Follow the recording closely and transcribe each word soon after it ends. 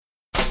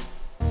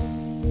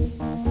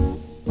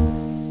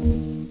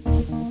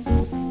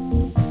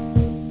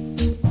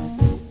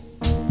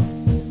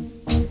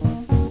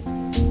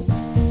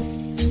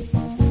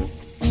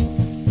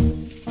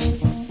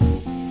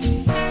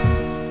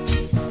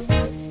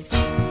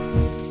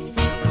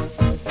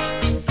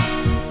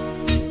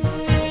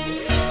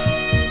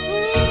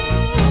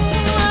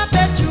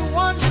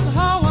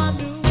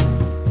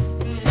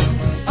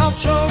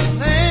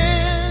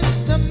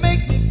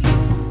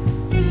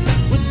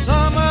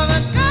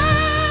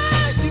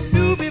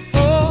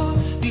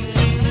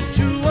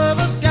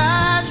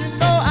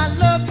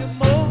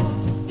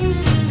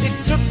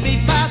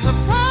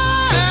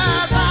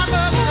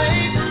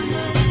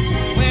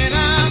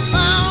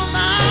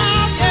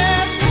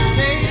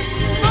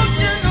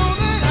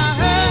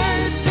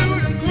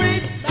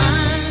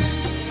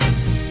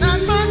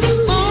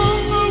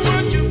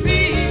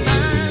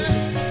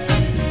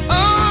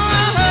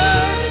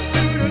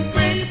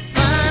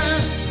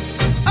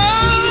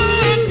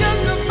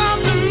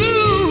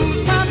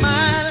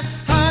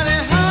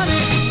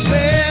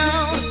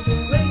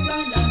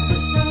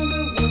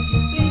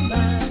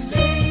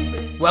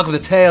Welcome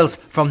to Tales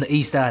from the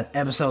East End,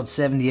 episode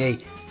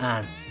 78,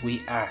 and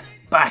we are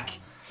back.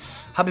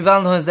 Happy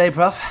Valentine's Day,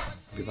 Prof.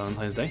 Happy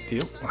Valentine's Day to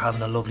you. We're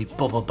having a lovely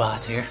bubble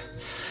bath here.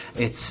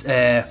 It's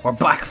we're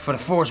back for the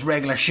first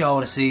regular show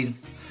of the season,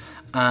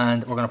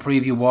 and we're going to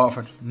preview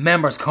Waterford.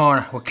 Members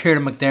Corner with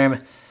Kieran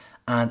McDermott,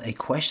 and a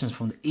questions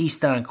from the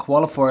East End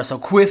qualifier. So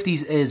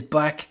Quifties is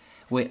back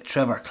with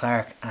Trevor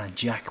Clark and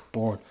Jack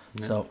Bourne.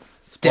 Yeah. So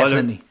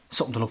definitely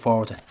something to look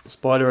forward to.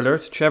 Spoiler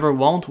alert, Trevor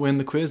won't win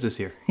the quiz this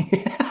year.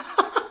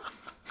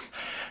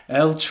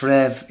 El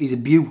Trev, he's a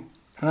beaut.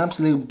 An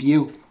absolute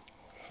beaut.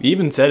 He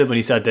even said it when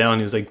he sat down.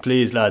 He was like,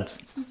 please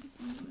lads,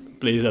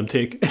 please, I'm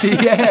tick.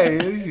 Yeah,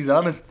 he's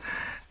honest.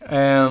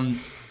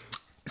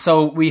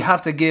 So we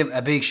have to give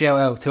a big shout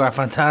out to our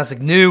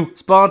fantastic new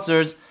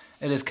sponsors.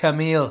 It is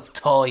Camille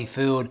Thai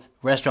Food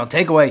Restaurant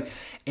Takeaway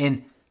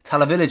in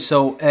Tala Village.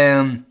 So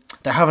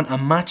they're having a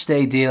match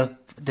day deal.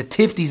 The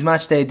Tifties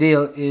match day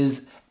deal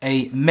is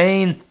a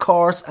main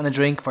course and a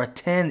drink for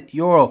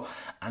 €10,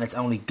 and it's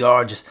only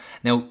gorgeous.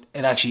 Now,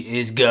 it actually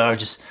is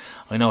gorgeous.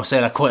 I know I say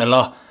that quite a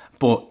lot,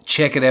 but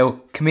check it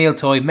out. Camille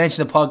Thai,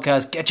 mention the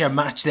podcast, get your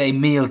match day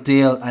meal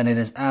deal, and it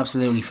is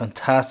absolutely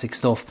fantastic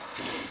stuff.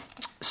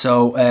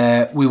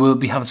 So we will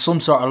be having some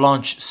sort of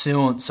launch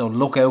soon, so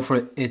look out for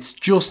it. It's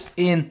just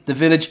in the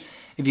village.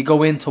 If you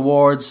go in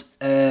towards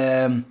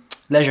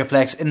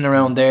Leisureplex, in and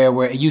around there,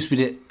 where it used to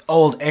be the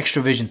old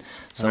Extravision.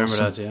 So I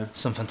remember that, yeah.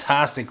 Some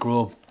fantastic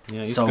grub.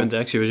 Yeah, I used to go into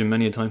Extravision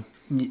many a time.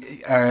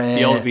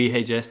 The old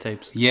VHS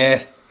tapes.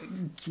 Yeah,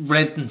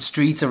 renting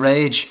Streets of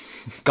Rage,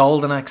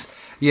 Golden Axe.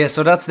 Yeah,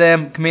 so that's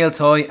them, Camille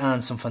Thai,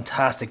 and some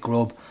fantastic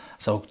grub.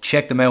 So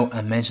check them out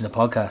and mention the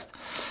podcast.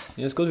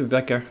 Yeah, it's good to be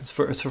back here.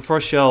 It's our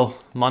first show,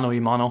 mano y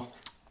mano.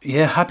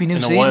 Yeah, happy new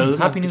season. While,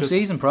 happy new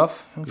season,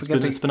 Prof.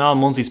 It's been on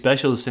monthly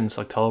specials since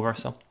October,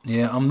 so.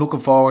 Yeah, I'm looking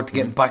forward to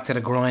getting back to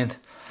the grind.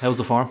 How's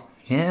the farm?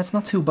 Yeah, it's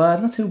not too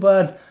bad, not too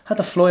bad. Had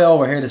to fly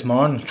over here this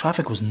morning.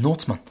 Traffic was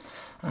nuts, man.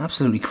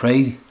 Absolutely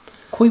crazy.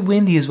 Quite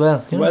windy as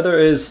well. The weather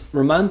is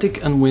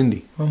romantic and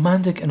windy.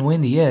 Romantic and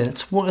windy, yeah.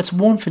 It's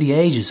one for the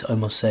ages, I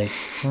must say.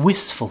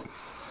 Wistful.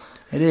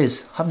 It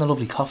is. Having a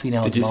lovely coffee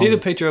now. Did you see the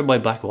picture of my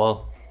back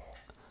wall?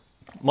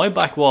 My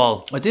back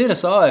wall. I did, I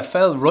saw it. It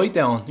fell right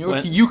down.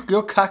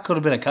 Your cat could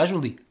have been a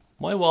casualty.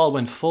 My wall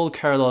went full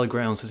Carlisle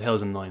Grounds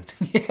 2009.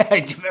 Yeah,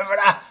 do you remember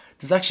that?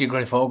 There's actually a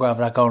great photograph of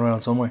that going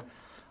around somewhere.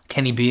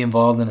 Kenny B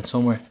involved in it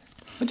somewhere.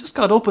 I just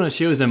got up on a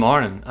Tuesday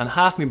morning and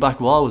half my back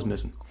wall was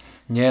missing.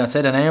 Yeah, I'd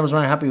say the neighbours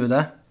weren't happy with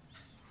that.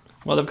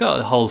 Well, they've got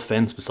a whole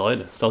fence beside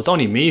it, so it's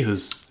only me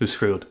who's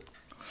screwed.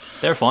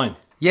 They're fine.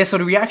 Yeah, so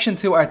the reaction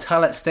to our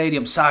Tallaght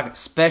Stadium saga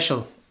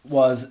special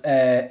was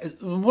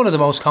one of the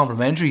most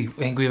complimentary I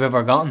think we've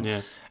ever gotten.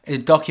 Yeah. A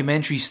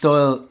documentary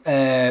style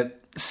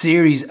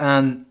series,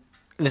 and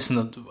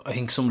listen, I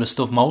think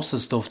most of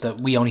the stuff that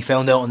we only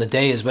found out on the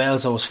day as well,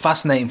 so it was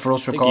fascinating for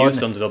us recording. You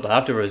summed it up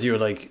afterwards. You were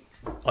like,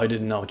 I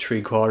didn't know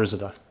 3/4 of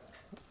that.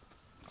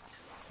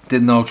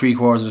 Didn't know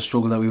 3/4 of the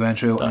struggle that we went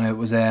through, and it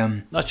was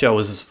that show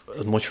was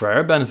as much for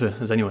our benefit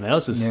as anyone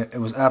else's. Yeah, it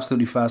was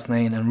absolutely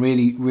fascinating, and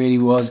really, really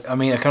was. I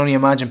mean, I can only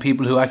imagine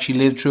people who actually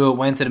lived through it,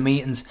 went to the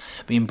meetings,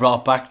 being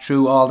brought back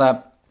through all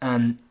that,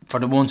 and for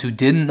the ones who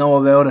didn't know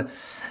about it,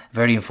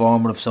 very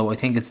informative. So I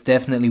think it's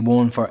definitely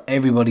one for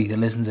everybody to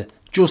listen to,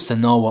 just to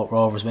know what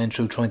Rovers went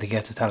through trying to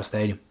get to Tallaght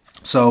Stadium.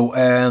 So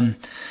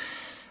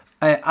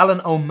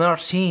Alan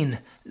O'Martin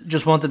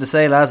just wanted to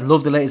say, lads,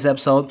 love the latest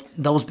episode.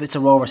 Those bits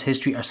of Rovers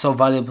history are so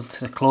valuable to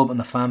the club and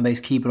the fan base.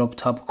 Keep it up,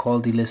 top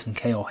quality listen,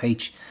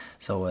 KOH.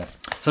 So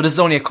this is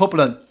only a couple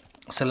of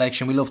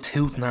selection. We love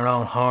tooting our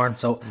own horn.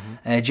 So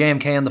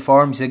JMK on the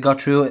forum, he said, got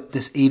through it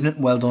this evening.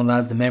 Well done,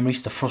 lads. The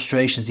memories, the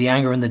frustrations, the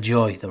anger and the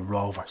joy. The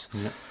Rovers.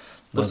 Yeah.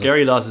 Well,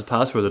 Gary lost his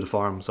password at the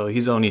forum, so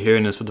he's only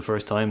hearing this for the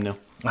first time now.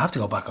 I have to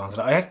go back onto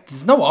that.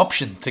 There's no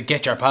option to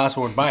get your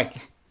password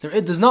back.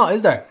 There's not,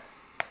 is there?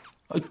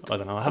 I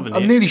don't know.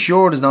 I'm nearly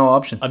sure there's no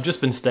option. I've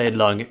just been stayed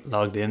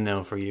logged in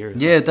now for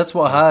years. Yeah, that's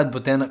what I had,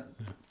 but then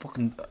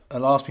I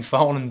lost my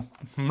phone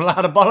and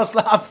had a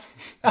Boleslav.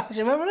 Do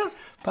you remember that?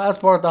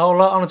 Passport, the whole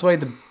lot, on its way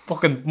to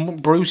fucking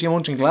Borussia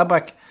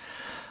Mönchengladbach.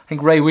 I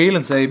think Ray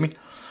Whelan saved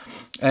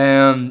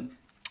me.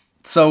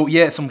 So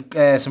yeah,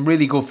 some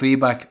really good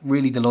feedback.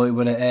 Really delighted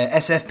with it.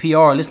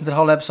 SFPR, listened to the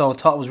whole episode.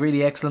 Thought it was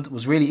really excellent. It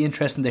was really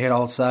interesting to hear the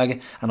whole saga,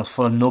 and it was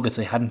full of nuggets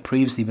I hadn't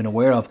previously been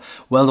aware of.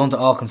 Well done to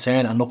all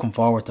concerned, and looking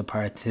forward to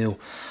part 2.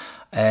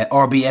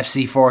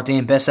 RBFC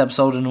 14, best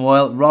episode in a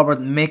while. Robert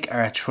and Mick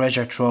are a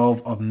treasure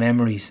trove of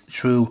memories.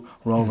 True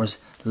Rovers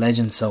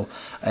legends. So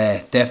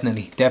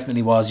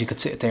definitely was. You could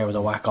sit there with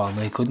a whack all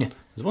night, couldn't you?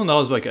 It was one of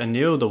those, like, I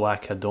knew the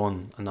whack had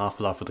done an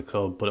awful lot for the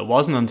club, but it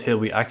wasn't until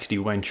we actually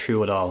went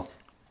through it all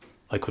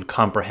I could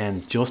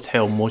comprehend just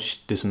how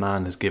much this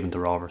man has given to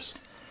Rovers.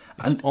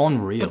 It's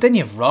unreal. But then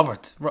you have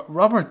Robert.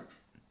 Robert,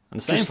 and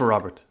the same for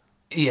Robert.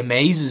 He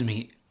amazes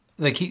me.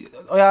 Like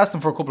I asked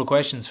him for a couple of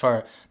questions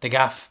for the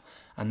gaff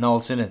and Noel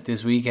Sinnott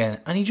this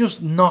weekend, and he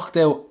just knocked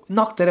it out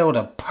of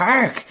the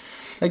park.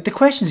 Like the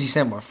questions he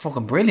sent were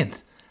fucking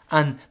brilliant,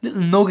 and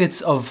little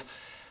nuggets of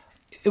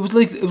it was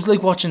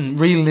like watching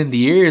reeling in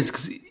the ears,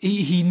 because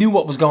he knew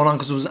what was going on,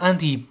 because it was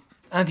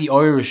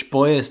anti-Irish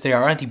bias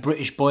there, or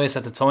anti-British bias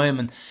at the time,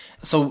 and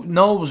so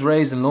Noel was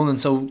raised in London,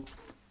 so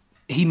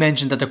he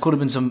mentioned that there could have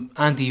been some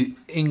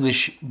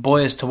anti-English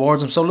bias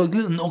towards him. So like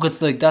little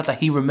nuggets like that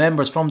he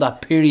remembers from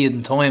that period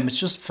in time. It's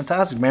just a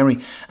fantastic memory,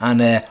 and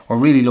we're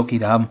really lucky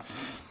to have him.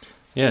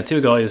 Yeah, two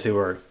guys who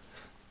were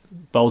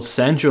both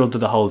central to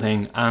the whole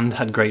thing and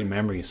had great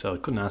memories, so I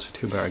couldn't ask for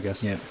two better, I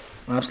guess. Yeah,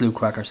 absolute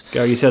crackers.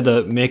 Gary, you said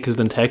that Mick has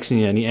been texting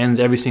you, and he ends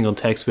every single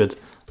text with,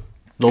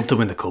 "Love to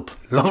win the cup."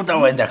 Love to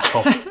win the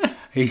cup.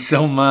 He's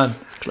so mad.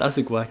 It's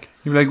classic whack.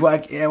 You're like,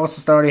 "Whack, yeah, what's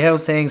the story?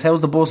 How's things?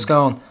 How's the bus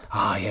going?"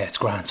 "Ah, yeah, it's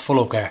grand. It's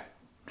full up there.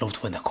 Love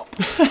to win the cup."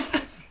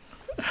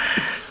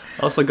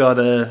 Also got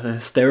a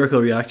hysterical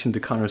reaction to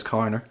Connor's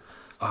Corner,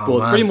 but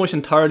man. pretty much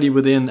entirely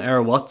within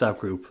our WhatsApp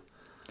group.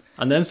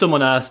 And then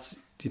someone asked,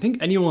 "Do you think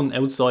anyone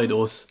outside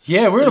us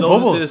Yeah, we're in a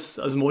loves bubble. this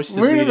as much as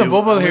We're we in do?" a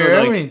bubble And we here, were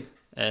aren't like,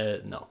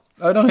 we? No.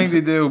 I don't think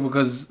they do,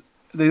 because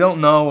they don't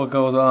know what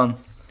goes on.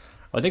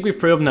 I think we've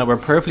proven that we're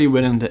perfectly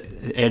willing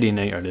to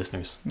alienate our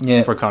listeners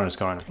for Connor's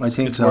Corner. I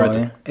think it's so. worth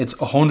Yeah. it. It's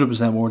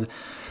 100% worth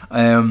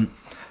it.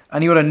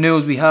 Any other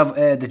news? We have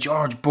the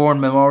George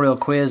Bourne Memorial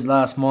Quiz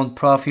last month.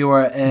 Prof, you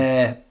were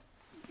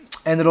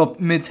ended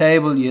up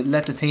mid-table. You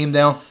let the team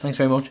down. Thanks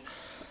very much.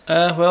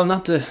 Well,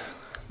 not to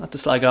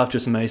slag off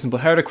Justin Mason,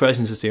 but harder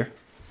questions this year.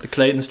 The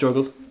Clayton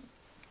struggled.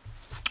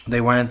 They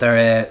weren't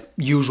their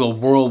usual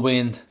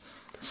whirlwind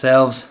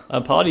selves.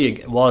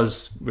 Paddy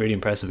was really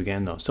impressive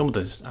again, though. Some of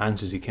the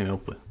answers he came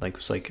up with, like,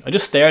 was like, I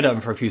just stared at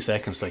him for a few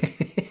seconds,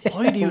 like,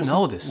 why do you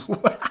know this?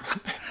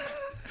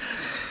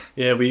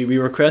 Yeah, we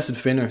requested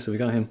Finner, so we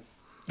got him.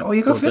 Oh,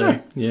 you got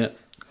Finner? Yeah.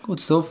 Good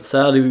stuff.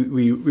 Sadly,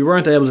 we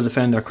weren't able to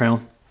defend our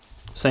crown.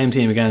 Same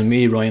team again,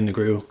 me, Ryan the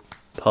Grew,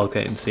 Paul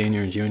Clayton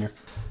Senior and Junior.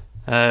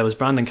 It was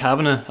Brandon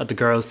Kavanagh at the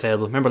girls'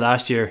 table. Remember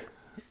last year,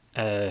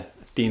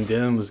 Dean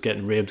Dillon was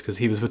getting ribbed because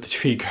he was with the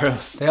three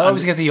girls. They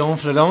always get the young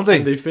fella, don't they?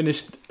 And they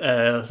finished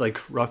like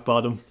rock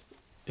bottom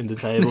in the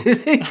table.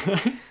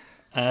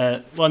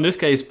 Well, in this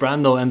case,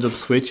 Brando ended up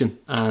switching,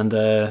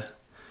 and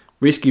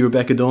risky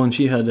Rebecca Dunn,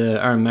 she had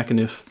Aaron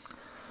McAniff.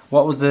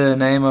 What was the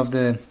name of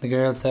the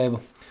girls'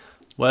 table?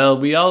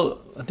 Well,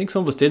 I think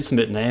some of us did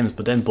submit names,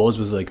 but then Buzz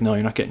was like, "No,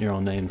 you're not getting your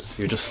own names.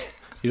 You're just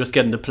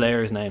getting the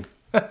player's name."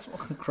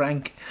 Fucking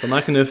crank. So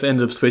McAniff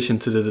ended up switching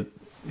to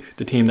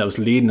the team that was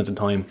leading at the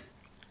time,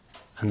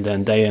 and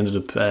then they ended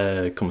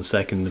up coming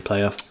second in the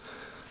playoff.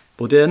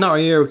 But not our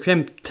year. We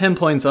came 10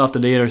 points off the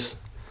leaders.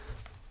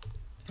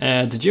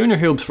 The junior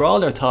hoops, for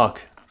all their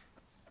talk,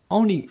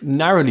 only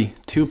narrowly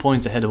 2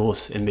 points ahead of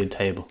us in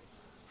mid-table.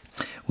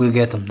 We'll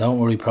get them. Don't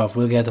worry, Prof.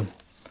 We'll get them.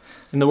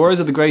 In the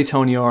words of the great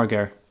Tony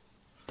Orgar,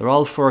 they're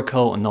all fur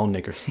coat and no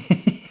knickers.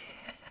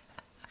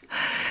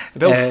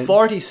 About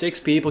 46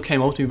 people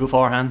came up to me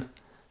beforehand,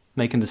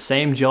 making the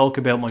same joke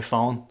about my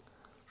phone,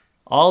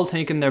 all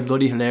thinking they're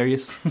bloody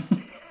hilarious.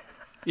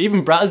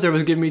 Even Bradzer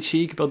was giving me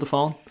cheek about the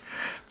phone.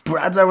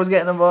 Bradzer was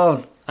getting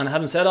involved. And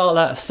having said all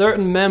that, a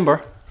certain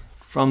member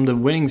from the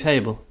winning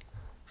table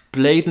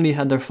blatantly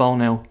had their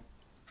phone out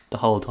the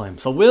whole time.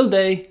 So will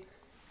they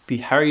be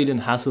harried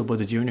and hassled by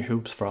the junior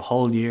hoops for a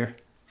whole year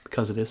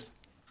because of this?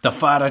 The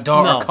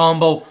father-daughter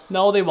combo.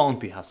 No, they won't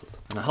be hassled.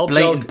 And I hope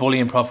blatant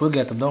bullying, Prof. We'll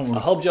get them, don't we?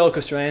 I hope Joe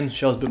Castrain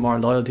shows a bit more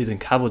loyalty than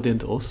Cabo did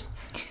to us.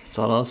 That's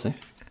all I'll say.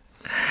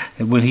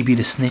 Will he be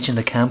the snitch in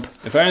the camp?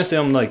 In fairness to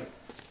him, like,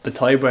 the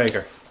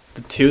tiebreaker,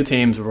 the two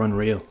teams were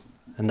unreal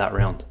in that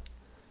round.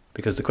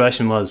 Because the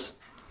question was,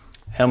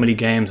 how many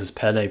games has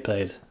Pele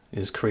played in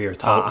his career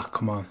total? Ah,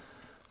 come on.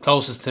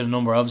 Closest to the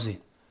number, obviously.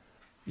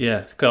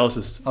 Yeah,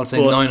 closest. I'll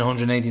say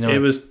 989.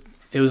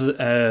 It was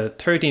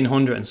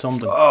 1,300 and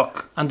something.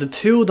 Fuck. And the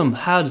two of them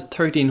had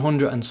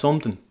 1,300 and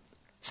something.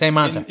 Same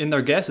answer. In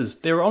their guesses.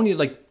 They were only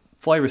like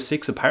 5 or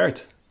 6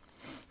 apart.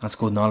 That's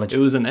good knowledge. It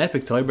was an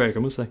epic tiebreaker, I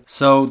must say.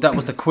 So that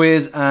was the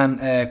quiz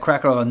and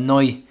cracker of a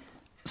night.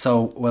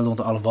 So well done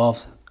to all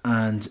involved.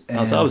 And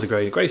that was a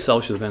great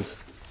social event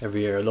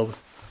every year. I love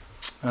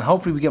it. And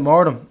hopefully we get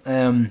more of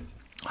them.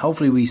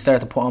 Hopefully we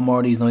start to put on more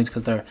of these nights,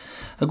 because they're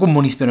a good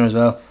money spinner as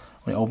well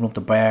when you open up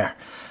the bar.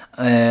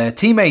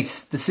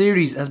 Teammates, the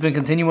series has been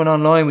continuing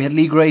online. We had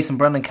Lee Grace and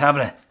Brandon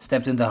Kavanagh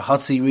stepped into the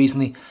hot seat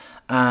recently,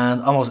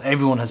 and almost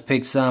everyone has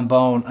picked Sam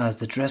Bowen as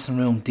the dressing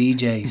room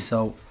DJ.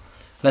 So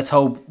let's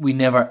hope we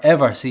never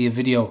ever see a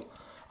video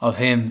of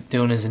him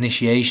doing his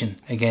initiation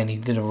again. He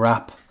did a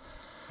rap.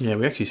 Yeah,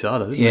 we actually saw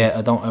that, didn't we? Yeah,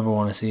 I don't ever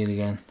want to see it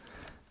again.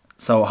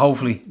 So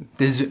hopefully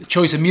this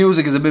choice of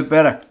music is a bit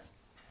better.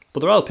 But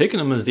they're all picking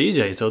him as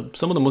DJ, so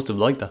some of them must have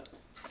liked that.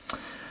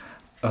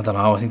 I don't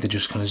know, I think they're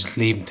just going to just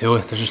leave him to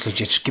it. They're just like,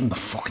 just give him the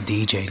fucking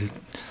DJ.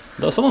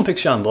 No, someone picked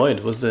Sean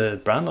Boyd. Was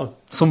the Brando?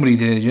 Somebody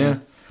did, yeah.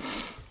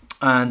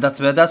 And that's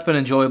been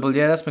enjoyable.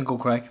 Yeah, that's been good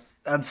crack.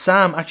 And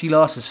Sam actually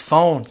lost his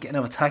phone getting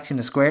out of a taxi in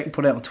the square. He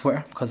put it out on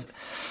Twitter because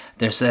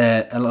there's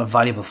a lot of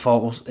valuable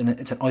photos in it.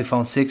 It's an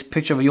iPhone 6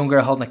 picture of a young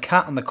girl holding a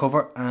cat on the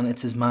cover, and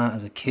it's his man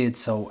as a kid.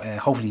 So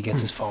hopefully he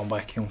gets his phone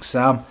back, young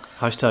Sam.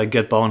 Hashtag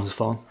get Bowen his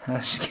phone.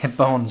 Hashtag get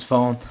Bowen his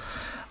phone.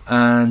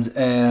 And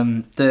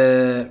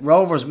the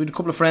Rovers, we had a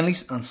couple of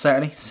friendlies on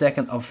Saturday,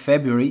 2nd of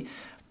February.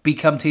 Beat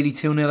Cabinteely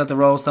 2-0 at the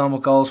Rosedown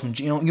with goals from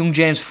young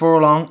James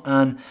Furlong.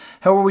 And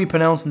how are we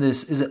pronouncing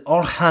this? Is it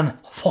Orhan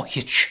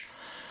Fojic?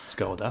 Let's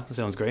go with that. That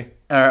sounds great.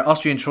 Our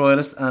Austrian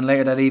trialist. And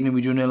later that evening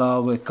we drew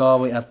 0-0 with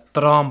Galway at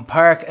Drom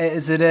Park.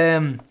 Is it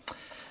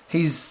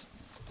his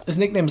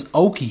nickname's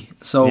Oki,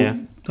 so Yeah.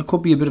 there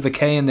could be a bit of a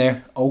K in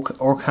there.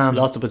 Orhan.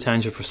 Lots of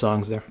potential for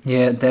songs there.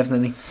 Yeah,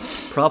 definitely.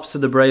 Props to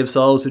the brave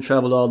souls who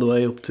travelled all the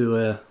way up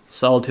to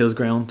Salt Hills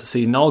Ground to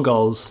see no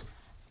goals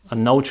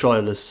and no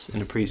trialists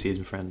in a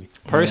pre-season friendly.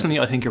 Personally,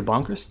 I think you're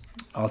bonkers.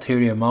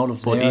 Ulterior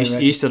motives But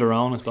there. each to their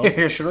own, I suppose.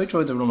 Here, should I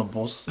try to run a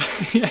bus?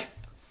 Yeah.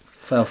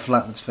 Fell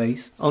flat in its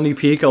face. Only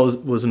Pico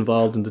was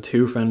involved in the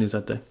 2 friendlies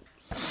that day.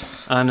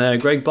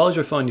 And Greg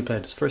Bolger finally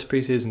played his first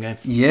pre-season game.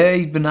 Yeah,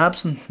 he'd been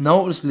absent,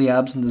 noticeably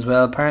absent as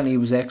well. Apparently he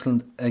was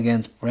excellent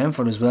against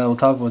Brentford as well. We'll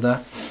talk about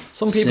that.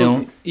 Some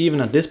people, even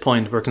at this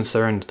point, were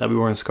concerned that we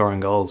weren't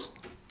scoring goals.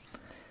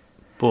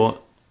 But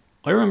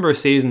I remember a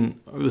season,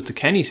 it was the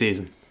Kenny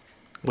season,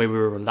 where we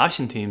were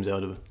lashing teams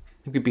out of it.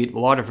 I think we beat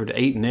Waterford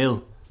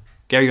 8-0.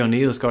 Gary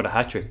O'Neill scored a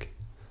hat-trick.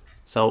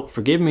 So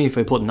forgive me if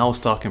I put no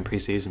stock in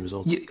pre-season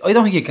results. I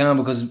don't think you can,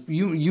 because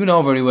you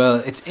know very well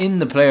it's in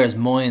the players'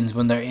 minds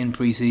when they're in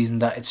pre-season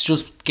that it's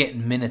just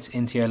getting minutes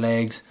into your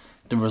legs.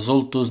 The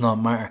result does not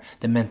matter.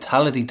 The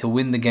mentality to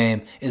win the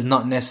game is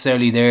not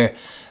necessarily there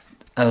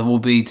as it will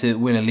be to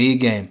win a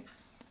league game.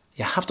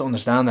 You have to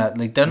understand that.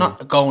 Like, they're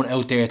not going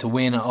out there to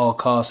win at all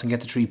costs and get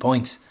the 3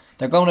 points.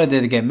 They're going out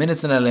there to get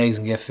minutes in their legs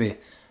and get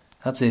fit.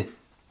 That's it.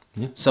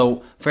 Yeah.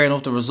 So fair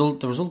enough. The result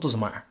doesn't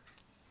matter.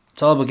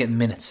 It's all about getting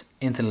minutes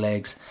into the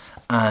legs,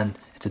 and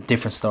it's a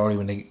different story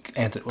when they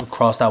enter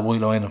across that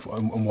white line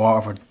in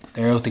Waterford.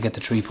 They're out to get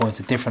the 3 points.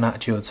 A different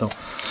attitude. So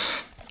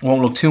I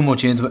won't look too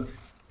much into it.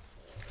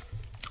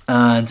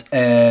 And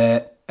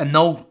a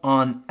note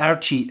on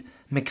Archie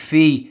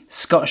McPhee,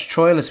 Scottish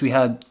trialist we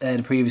had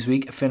the previous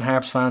week. A Finn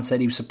Harps fan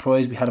said he was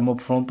surprised we had him up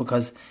front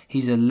because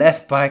he's a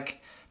left back.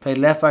 Played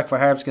left back for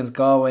Harps against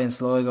Galway and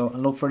Sligo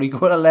and looked pretty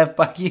good at left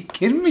back. Are you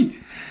kidding me?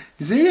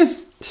 You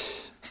serious?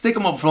 Stick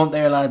him up front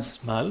there, lads.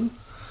 Mal.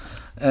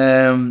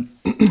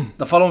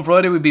 The following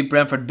Friday we beat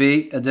Brentford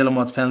B, a Dylan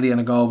Watts penalty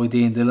and a goal by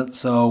Dean Dillon.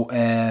 So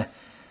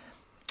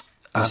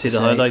You see the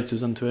highlights? It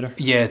was on Twitter.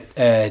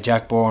 Yeah,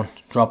 Jack Bourne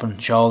dropping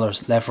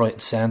shoulders left, right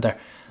and centre.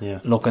 Yeah.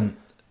 Looking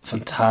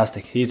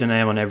fantastic. He's a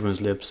name on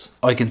everyone's lips.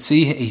 I can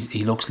see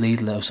he looks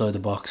lethal outside the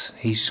box.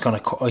 He's just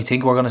gonna. I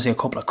think we're gonna see a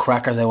couple of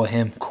crackers out of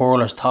him.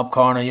 Curlers, top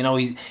corner. You know,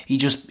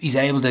 he's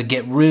able to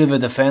get rid of a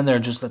defender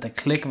just at the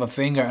click of a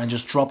finger and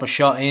just drop a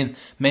shot in,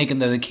 making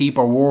the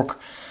keeper work.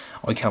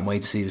 I can't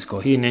wait to see this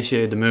guy. He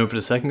initiated the move for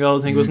the second goal,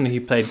 I think, wasn't he? He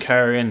played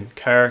Carr in.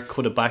 Carr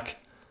cut it back.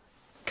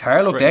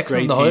 Carr looked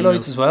excellent in the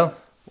highlights as well.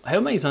 How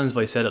many times have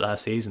I said it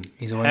last season?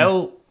 He's a winner.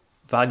 How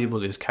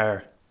valuable is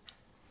Carr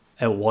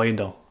out wide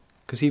though?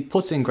 Because he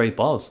puts in great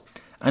balls.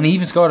 And he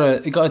even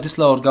he got a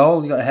disallowed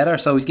goal. He got a header,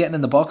 so he's getting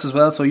in the box as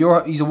well. So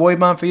he's a wide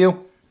man for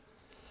you.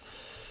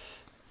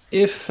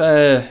 If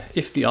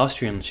the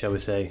Austrian, shall we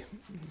say,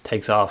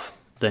 takes off,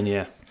 then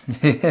yeah.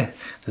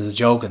 There's a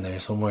joke in there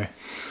somewhere.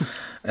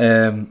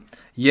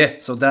 Yeah,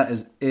 so that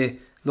is it.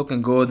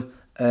 Looking good.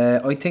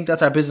 I think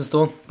that's our business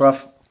done,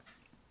 bruv.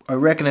 I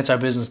reckon it's our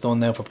business done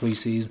now for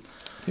pre-season.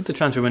 I think the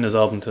transfer window's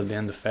open until the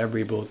end of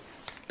February, but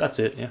that's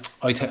it, yeah.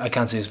 I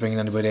can't see us bringing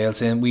anybody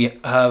else in. We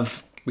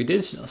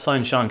did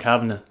sign Sean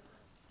Kavanagh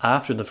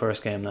after the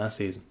first game last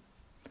season.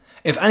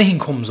 If anything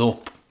comes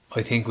up,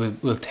 I think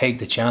we'll take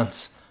the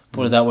chance.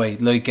 Put it that way.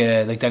 Like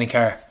Danny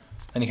Carr.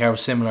 Danny Carr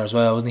was similar as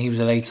well, wasn't he? He was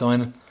a late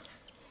signing.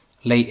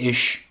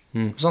 Late-ish.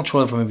 He was on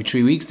trial for maybe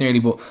 3 weeks nearly,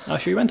 but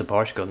actually he went to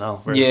Portugal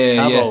now, whereas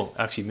Cavo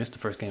actually missed the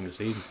first game of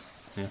the season.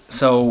 Yeah.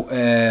 So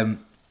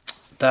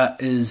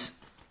that is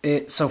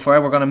it so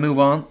far. We're going to move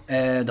on.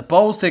 The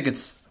Bowls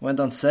tickets went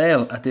on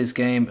sale at this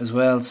game as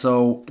well,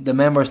 so the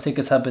members'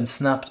 tickets have been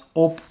snapped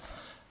up.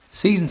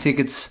 Season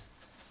ticket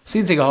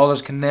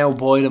holders can now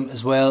buy them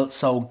as well,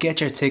 so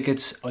get your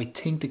tickets. I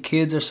think the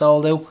kids are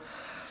sold out.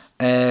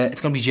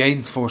 It's going to be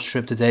Jaden's first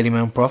trip to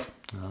Dalymount, Prof.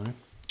 Right.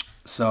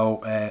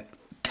 So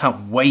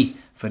can't wait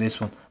for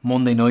this one.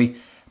 Monday night,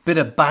 bit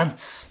of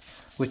bants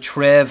with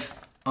Trev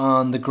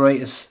on the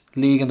greatest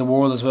league in the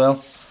world as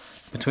well,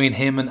 between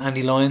him and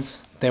Andy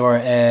Lyons. They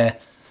were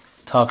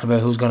talking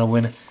about who's going to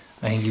win it.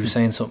 I think he was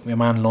saying something. Your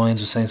man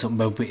Lyons was saying something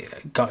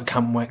about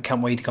can't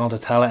wait to go on to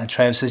Tallaght, and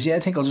Trev says, yeah, I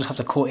think I'll just have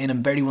to cut in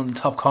and bury one in the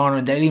top corner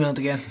in Dalymount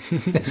again.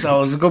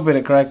 So it's a good bit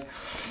of crack.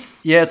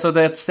 Yeah, so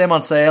that's them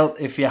on sale.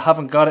 If you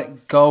haven't got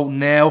it, go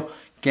now.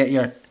 Get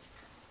your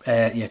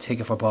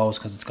ticket for Bowls,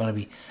 because it's going to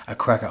be a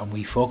cracker, and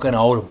we fucking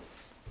owe them.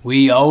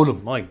 We owe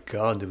them. My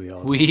God, do we owe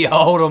them? We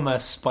owe them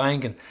a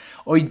spanking.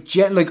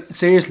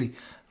 Seriously,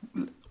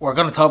 we're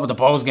going to talk about the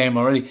Bowls game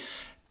already.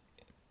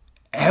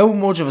 How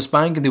much of a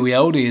spanking do we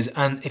owe these?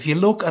 And if you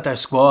look at their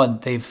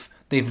squad, they've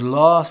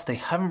lost. They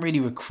haven't really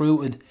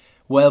recruited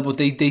well, but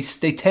they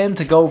tend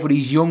to go for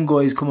these young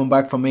guys coming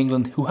back from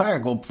England who are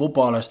good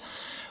footballers,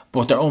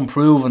 but they're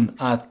unproven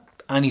at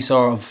any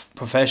sort of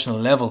professional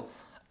level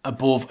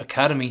above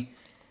academy.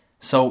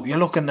 So you're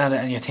looking at it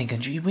and you're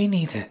thinking, gee, we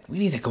need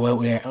to go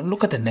out there and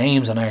look at the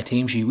names on our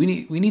team sheet. We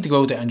need to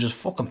go out there and just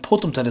fucking put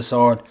them to the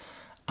sword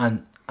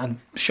and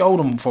show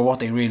them for what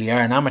they really are,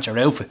 an amateur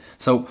outfit.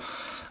 So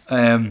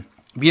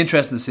be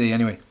interesting to see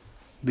anyway.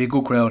 Be a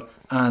good crowd.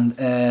 And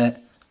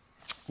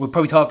we'll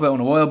probably talk about it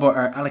in a while, but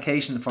our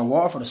allocation for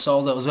Waterford is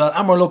sold out as well,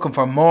 and we're looking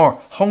for more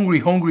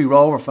hungry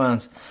Rover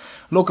fans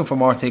looking for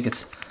more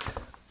tickets.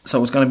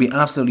 So it's going to be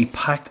absolutely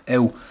packed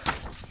out.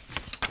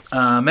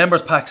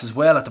 Members packs as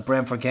well at the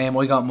Brentford game.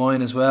 I got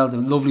mine as well. The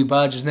lovely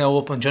badge is now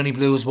up on Johnny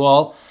Blue's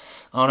wall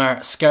on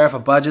our scarf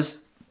of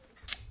badges,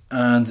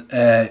 and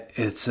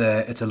it's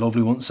a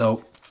lovely one.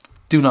 So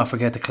do not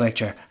forget to collect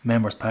your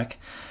members pack,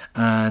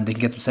 and they can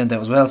get them sent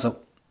out as well. So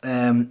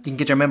you can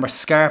get your member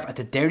scarf at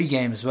the Derry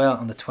game as well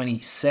on the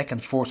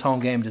 22nd, fourth home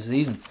game of the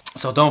season.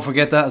 So don't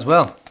forget that as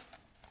well.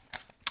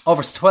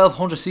 Over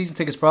 1,200 season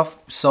tickets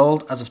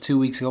sold as of 2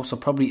 weeks ago, so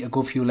probably a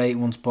good few late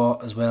ones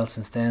bought as well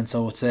since then.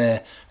 So it's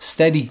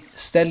steadily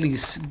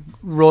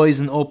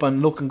rising up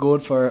and looking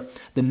good for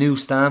the new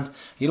stand. Are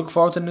you looking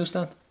forward to the new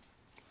stand?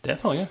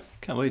 Definitely, yeah.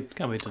 Can't wait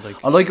to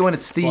I like it when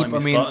it's steep. I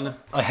mean,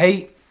 I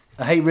hate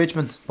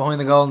Richmond behind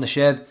the goal in the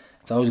shed.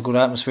 It's always a good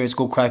atmosphere, it's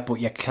good crack,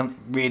 but you can't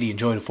really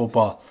enjoy the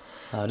football.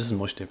 This is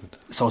much different.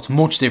 So it's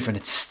much different.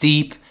 It's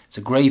steep, it's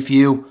a great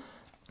view,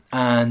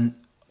 and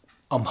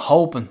I'm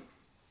hoping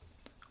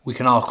we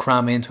can all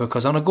cram into it,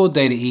 because on a good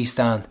day the East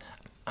Stand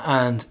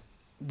and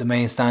the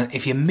main stand,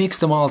 if you mix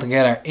them all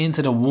together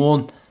into the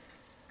one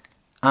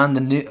and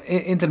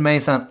into the main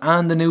stand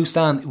and the new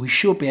stand, we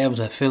should be able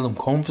to fill them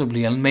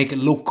comfortably and make it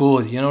look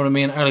good. You know what I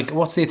mean? Or like,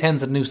 what's the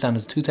attendance at the new stand?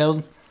 Is it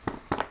 2,000?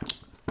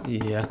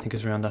 Yeah, I think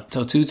it's around that.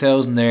 So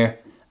 2,000 there,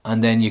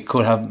 and then you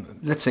could have,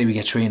 let's say we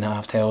get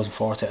 3,500,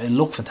 4,000. It'll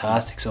look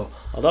fantastic. So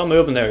although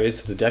moving there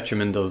is to the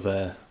detriment of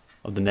the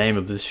name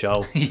of this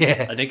show.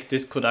 Yeah, I think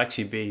this could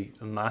actually be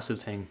a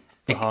massive thing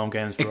for home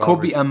games. For it could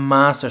be a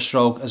master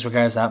stroke as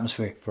regards to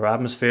atmosphere. For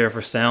atmosphere,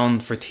 for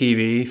sound, for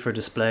TV, for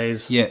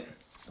displays. Yeah,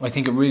 I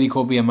think it really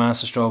could be a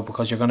master stroke,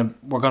 because we're gonna.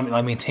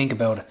 I mean, think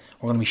about it.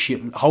 We're gonna be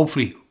shooting.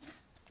 Hopefully,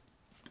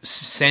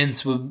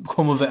 sense will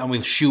come of it, and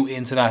we'll shoot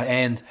into that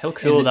end. How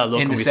cool that look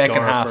in when the we second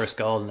score half. our first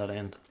goal in that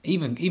end.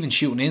 Even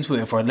shooting into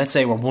it, for let's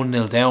say we're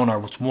 1-0 down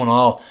or it's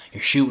 1-1,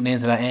 you're shooting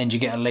into that end. You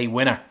get a late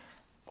winner.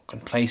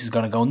 Fucking place is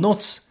gonna go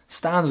nuts.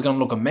 Stand is gonna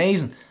look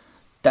amazing.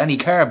 Danny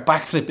Carr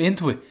backflip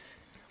into it.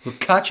 We'll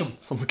catch him.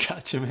 Someone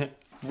catch him, yeah.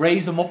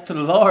 Raise him up to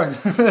the Lord.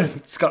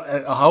 It's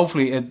got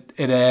hopefully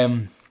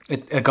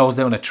it goes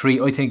down a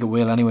treat. I think it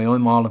will anyway.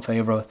 I'm all in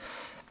favour of it.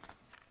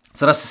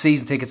 So that's the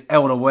season tickets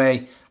out of the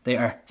way. They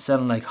are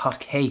selling like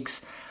hot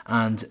cakes,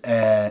 and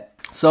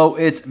so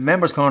it's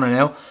Members Corner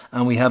now,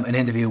 and we have an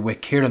interview with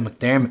Kieran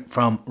McDermott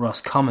from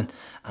Roscommon,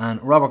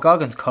 and Robert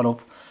Goggins caught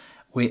up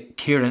with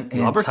Kieran in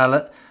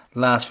Tallaght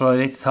last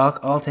Friday to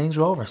talk all things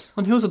Rovers.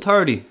 On whose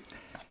authority?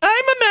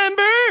 I'm a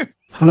member.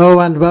 Hello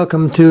and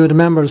welcome to the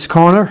Members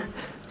Corner.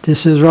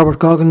 This is Robert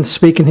Goggins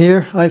speaking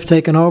here. I've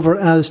taken over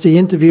as the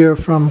interviewer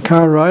from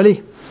Carl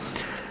Riley,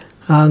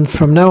 and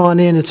from now on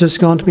in it's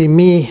just going to be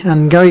me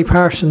and Gary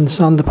Parsons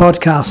on the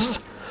podcast.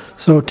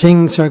 So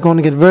things are going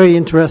to get very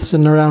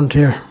interesting around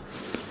here.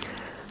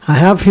 I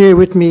have here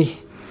with me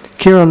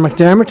Kieran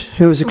McDermott,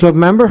 who is a club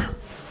member.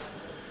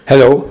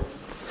 Hello.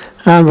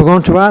 And we're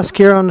going to ask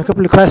Kieran a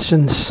couple of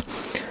questions.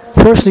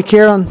 Firstly,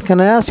 Kieran,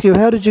 can I ask you,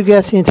 how did you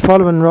get into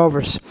following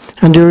Rovers?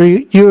 And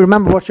do you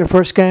remember what your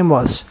first game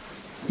was?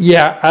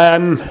 Yeah,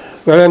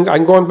 well,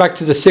 I'm going back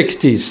to the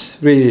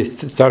 60s, really,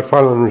 to start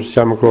following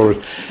Shamrock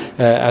Rovers.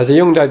 As a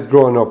young lad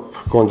growing up,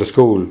 going to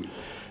school,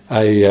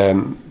 I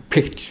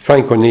picked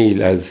Frank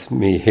O'Neill as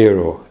my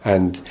hero.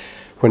 And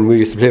when we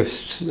used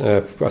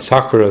to play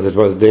soccer, as it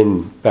was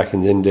then, back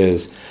in the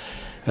days,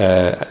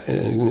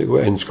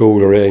 in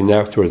school or even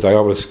afterwards, I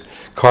always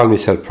called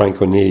myself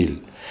Frank O'Neill.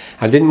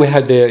 And then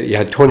you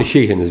had Tony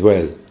Sheehan as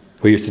well.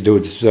 We used to do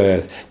this,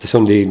 the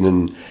Sunday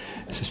evening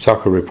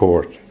soccer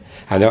report.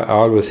 And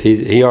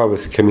he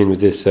always came in with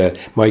this,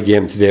 my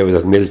game today was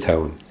at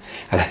Milltown.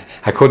 And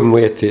I couldn't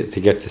wait to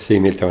get to see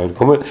Milltown.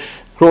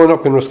 Growing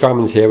up in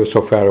Roscommon, I was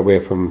so far away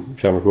from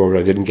Shamrock Rovers,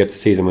 I didn't get to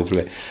see them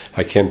until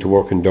I came to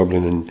work in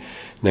Dublin in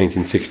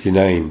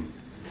 1969.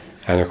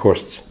 And of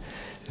course,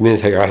 the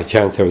minute I got a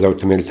chance, I was out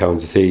to Milltown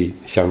to see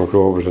Shamrock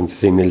Rovers and to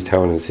see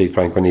Milltown and see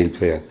Frank O'Neill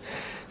play.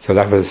 So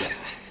that was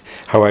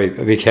how I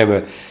became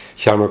a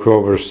Shamrock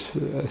Rovers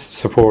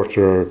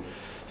supporter,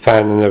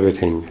 fan and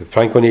everything.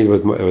 Frank O'Neill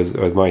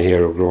was my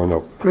hero growing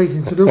up. Great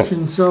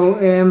introduction. So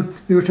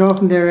we were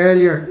talking there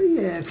earlier,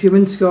 a few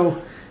minutes ago.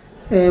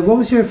 What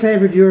was your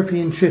favourite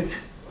European trip?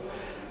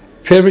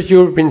 Favourite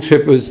European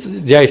trip was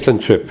the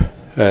Iceland trip.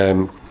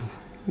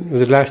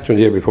 Was it last or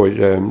the year before?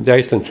 The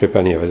Iceland trip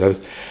anyway. That was,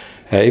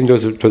 even though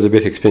it was a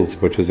bit expensive,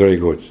 but it was very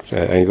good.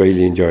 I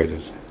really enjoyed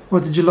it.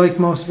 What did you like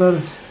most about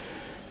it?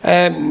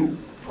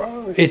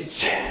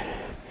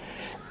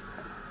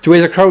 The way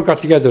the crowd got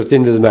together at the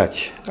end of the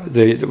match,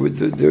 the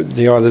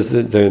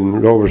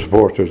Rover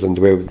supporters, and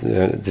the way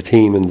the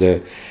team and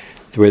the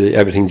way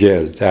everything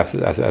gelled at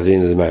the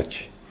end of the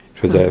match. It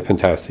It was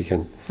fantastic,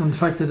 and the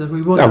fact that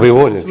we won. And we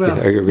won as it. well.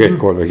 A great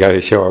goal by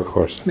Gary Shaw, of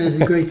course. Made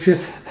it a great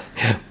trip.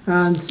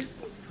 And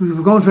we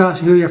were going to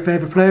ask you who your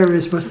favourite player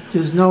is, but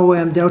there's no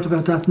doubt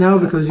about that now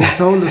because you've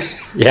told us.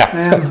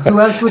 Yeah. Who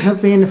else would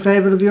have been a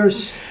favourite of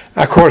yours?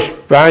 Of course,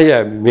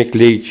 Mick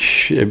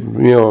Leach,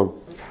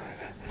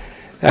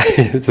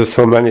 there's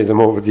so many of them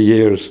over the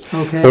years.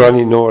 Okay.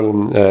 Ronnie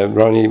Nolan,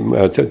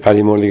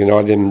 Paddy Mulligan,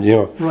 all them,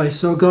 Right,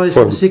 so guys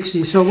from the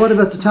 60s. So what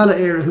about the Tallaght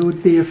era? Who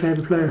would be your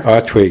favourite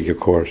player? Twig, of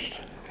course.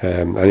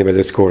 Anybody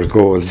that scores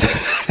goals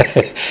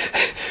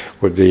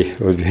would be.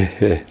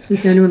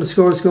 Anyone that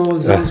scores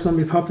goals is always going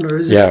to be popular,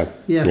 is Yeah.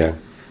 it?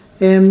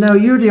 Yeah. Now,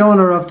 you're the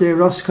owner of the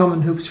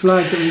Roscommon Hoops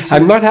flag that we see.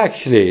 I'm not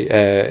actually.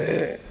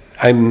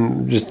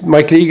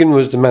 Mike Legan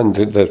was the man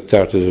that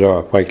started it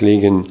off. Mike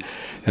Legan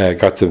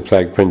got the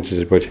flag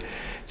printed, but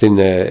then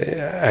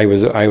I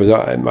was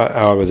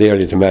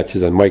early to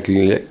matches, and Mike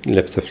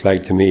left the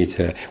flag to me.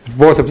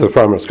 Both of the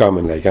from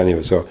Roscommon,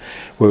 anyway. So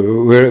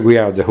we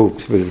are the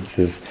hoops.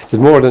 There's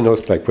more than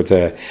us, but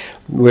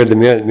we're the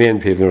main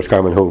people in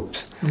Roscommon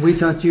hoops. And we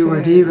thought you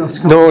were the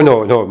Roscommon.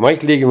 No.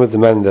 Mike Legan was the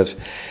man that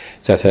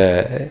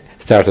started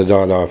it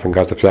all off and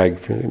got the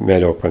flag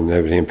made up and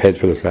everything and paid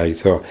for the flag,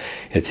 so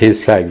it's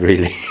his flag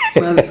really.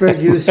 Well,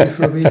 Fred used you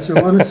for being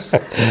so honest.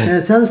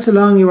 Tell us how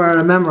long you are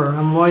a member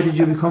and why did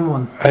you become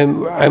one?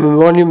 I'm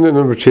only a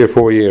member 3 or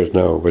 4 years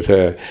now, but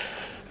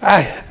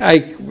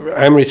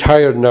I'm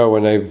retired now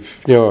and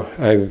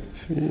I've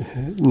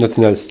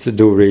nothing else to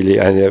do really,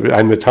 and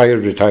I'm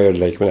retired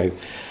when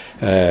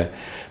I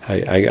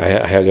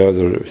had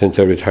since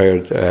I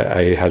retired,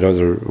 I had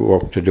other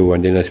work to do,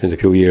 and then I spent a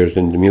few years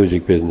in the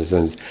music business,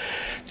 and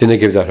then I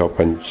gave that up,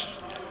 and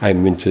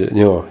I'm into,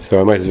 so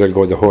I might as well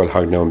go the whole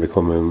hog now and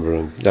become a member,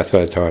 and that's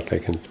what I thought.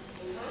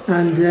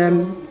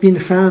 And being a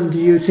fan, do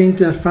you think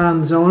that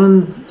fans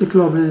owning the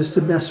club is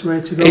the best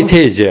way to go? It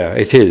is, yeah,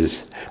 it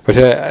is. But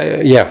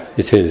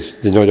it is.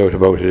 There's no doubt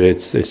about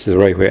it. It's the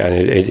right way, and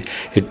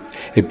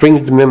it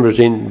brings the members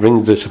in,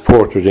 brings the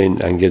supporters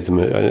in, and gives them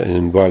an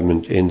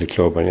involvement in the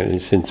club and a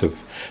sense of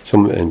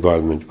some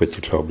involvement with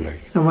the club.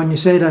 And when you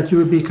say that, you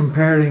would be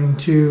comparing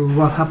to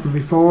what happened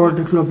before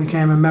the club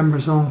became a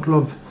members-owned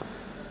club.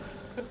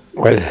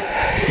 Well,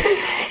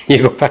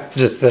 you go back to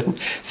the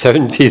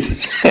 70s.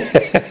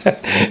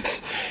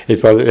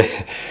 It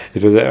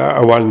was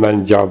a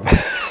one-man job.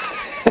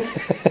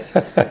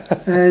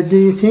 Do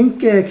you think,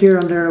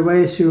 Kieran, there are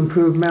ways to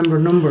improve member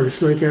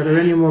numbers? Are there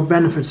any more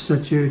benefits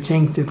that you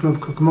think the club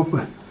could come up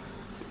with?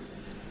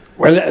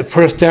 Well,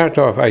 for a start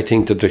off, I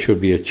think that there should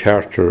be a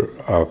charter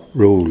of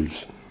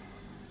rules.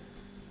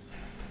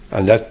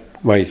 And that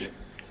might,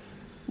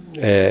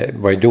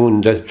 by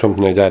doing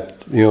something like that,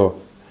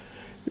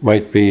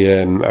 might be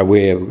a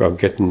way of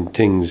getting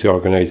things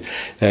organised.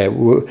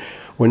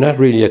 We're not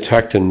really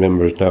attracting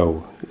members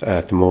now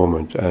at the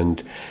moment,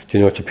 and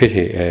it's a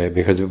pity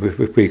because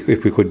if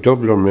we could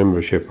double our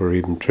membership or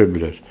even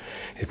triple it,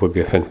 it would be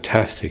a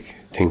fantastic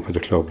thing for the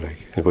club.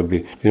 It would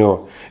be,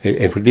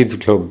 it would leave the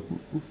club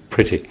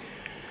pretty.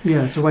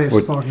 Yeah, it's a way of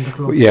supporting the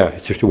club. Yeah,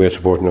 it's just a way of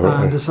supporting the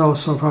club. And it's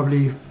also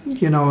probably,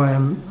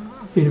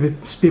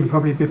 people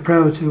probably a bit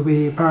proud to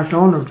be part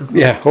owner of the club.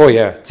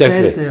 Yeah,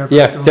 definitely.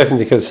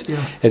 Definitely, because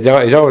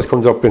it always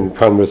comes up in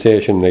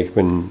conversation,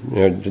 when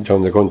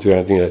down the country or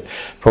anything, at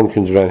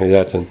functions or anything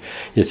like that, and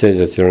you say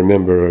that you're a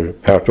member or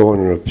part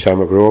owner of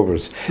Shamrock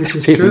Rovers. Which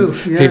is true.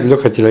 People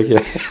look at you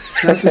like,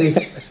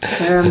 Exactly.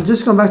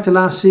 Just going back to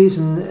last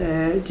season,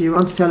 do you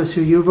want to tell us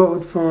who you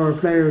voted for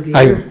Player of the Year?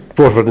 I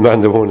voted for the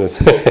man that won it,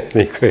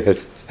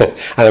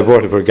 and I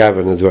voted for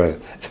Gavin as well.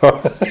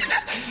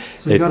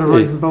 So you got it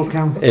right in both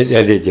counts.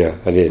 I did.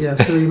 Yeah,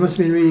 so you must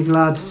have been really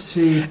glad to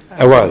see.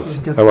 I was.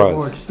 So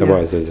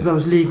that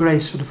was Lee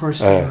Grace for the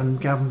first time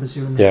and Gavin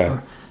Bazzoon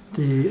for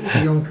the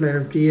Young Player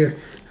of the Year.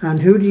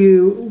 And who do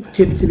you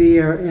tip to be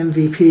our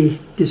MVP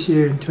this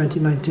year in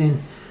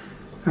 2019?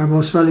 Our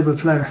most valuable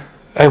player?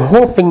 I'm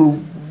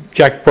hoping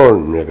Jack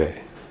Byrne, maybe.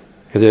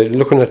 Because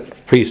looking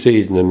at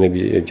pre-season, and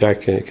maybe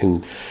Jack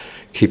can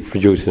keep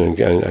producing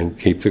and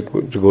keep the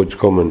goods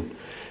coming.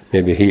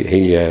 Maybe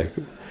he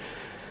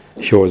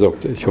shows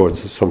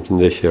something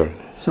this year.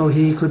 So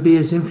he could be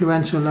as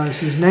influential as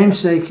his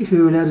namesake,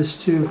 who led us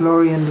to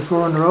glory in the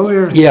 4 in a row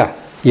era. Yeah.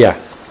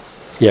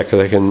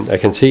 Because I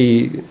can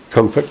see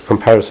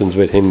comparisons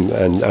with him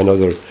and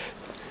other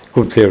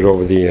good players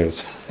over the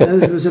years.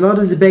 There was a lot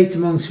of debate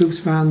amongst Hoops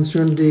fans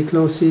during the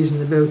close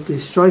season about the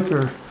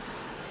striker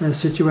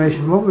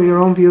situation. What were your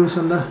own views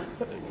on that?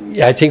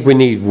 Yeah, I think we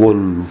need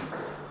one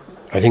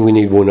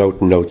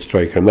out and out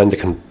striker, a man that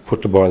can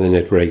put the ball in the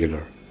net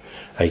regular.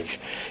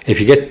 If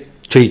you get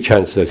 3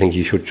 chances, I think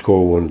you should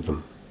score one of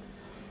them.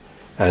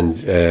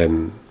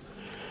 And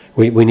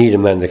we need a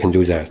man that can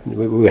do that.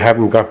 We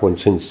haven't got one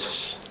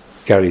since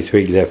Gary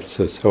Twig left,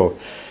 so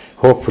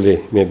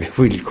hopefully maybe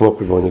we'll come up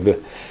with one a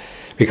bit.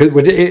 Because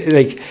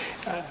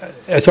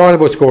it's all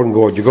about scoring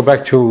goals. You go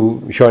back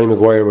to Seanie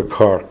Maguire with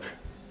Cork.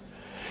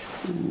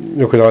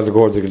 Look at all the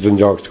goals that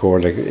Dundalk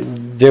scored.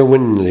 They're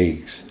winning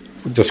leagues.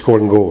 They're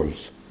scoring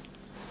goals.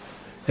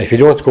 If you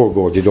don't score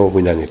goals, you don't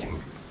win anything.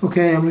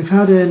 Okay, and we've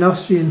had an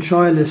Austrian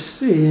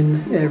trialist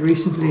in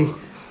recently.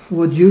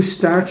 Would you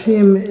start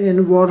him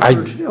in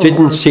Waterford? I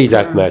didn't see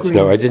that match.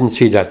 No, I didn't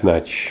see that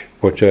match.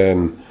 But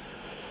so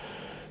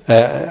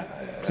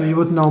you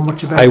wouldn't know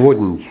much about. I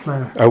wouldn't.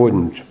 I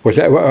wouldn't. But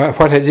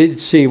what I did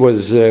see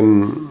was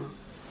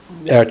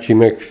Archie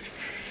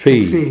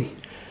McPhee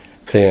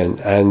playing,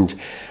 and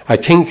I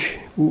think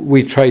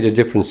we tried a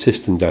different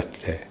system that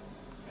day.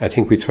 I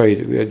think we tried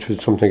it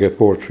was something like a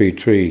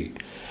 4-3-3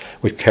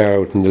 with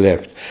Carr out on the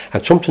left,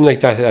 and something like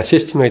that. A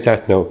system like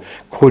that now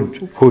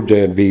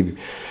could be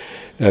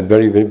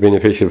very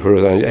beneficial for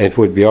us, and it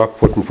would be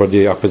off-putting for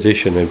the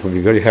opposition, and it would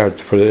be very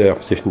hard for the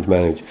opposition to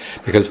manage,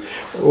 because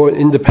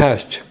in the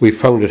past we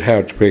found it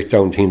hard to break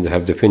down teams that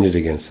have defended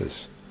against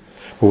us.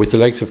 But with the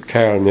likes of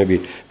Carr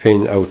maybe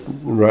playing out,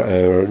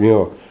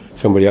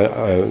 somebody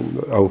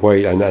out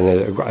wide and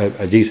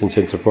a decent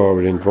centre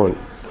forward in front,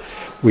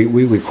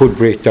 we could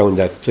break down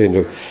that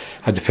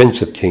a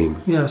defensive team.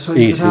 Yeah, so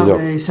you could have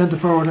a centre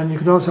forward, and you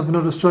could also have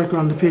another striker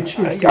on the pitch.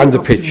 On the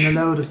pitch,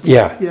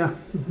 yeah.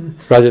 Mm-hmm.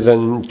 Rather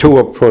than two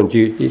up front,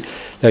 you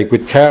like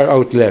with Carr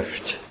out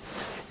left,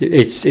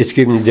 it's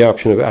giving you the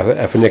option of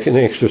an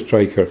extra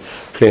striker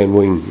playing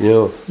wing.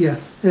 Yeah.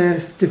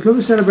 The club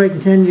is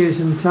celebrating 10 years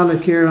in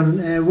Tallaght,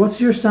 Kieran.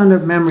 What's your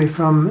stand-up memory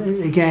from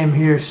a game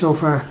here so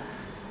far?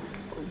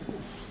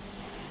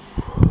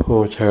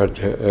 Oh, it's hard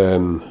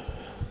to.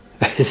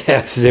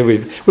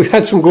 We've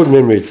had some good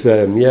memories.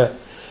 Some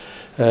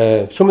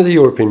of the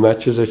European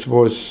matches, I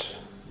suppose.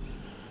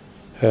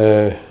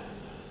 Some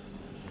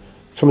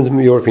of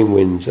the European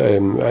wins.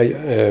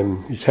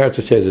 It's hard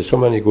to say. There's so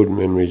many good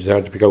memories. It's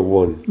hard to pick out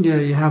one. Yeah,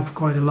 you have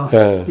quite a lot.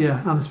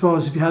 And I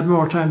suppose if you had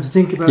more time to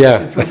think about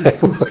it, you'd probably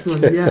come up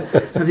with one. Yeah.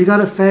 Have you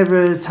got a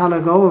favourite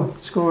Tallaght goal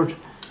scored?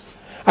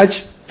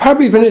 It's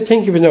probably, when I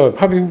think of it now,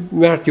 probably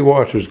Marty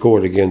Waters'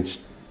 goal in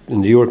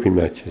the European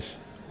matches.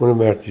 One of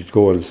Marty's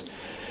goals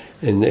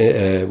in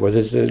was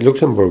it the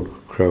Luxembourg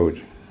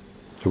crowd?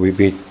 So we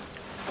beat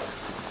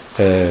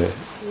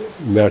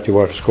Marty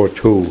Waters scored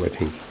 2, I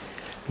think.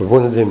 But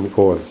one of them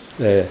goals,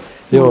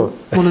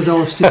 one of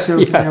those sticks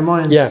out in your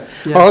mind. Yeah.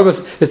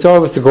 It's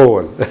always the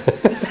goal.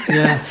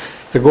 Yeah,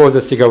 the goal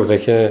that stick out.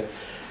 Like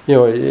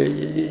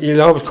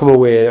you'll always come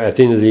away at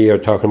the end of the year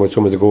talking about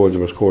some of the goals that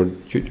were scored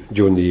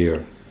during the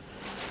year.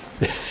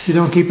 You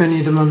don't keep any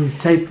of them on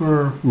tape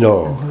or?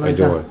 No, I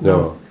don't.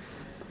 No.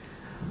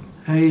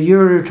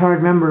 You're a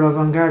retired member of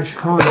An Garda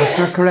Síochána, is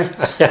that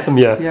correct?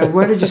 Yeah.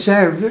 Where did you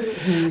serve?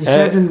 You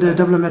served in the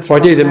Dublin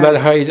Metropolitan. I did in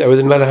Malahide. I was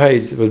in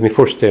Malahide. It was my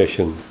first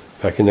station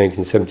back in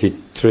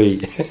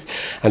 1973,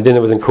 and then I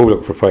was in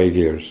Coolock for 5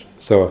 years.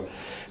 So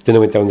then I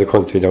went down the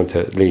country, down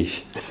to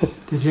Laois.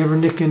 Did you ever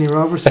nick any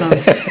Rovers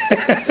fans?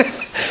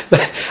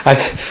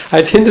 I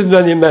attended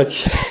many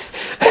match,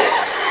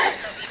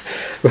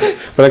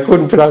 but I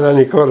couldn't put on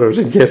any colours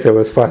in case I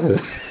was spotted.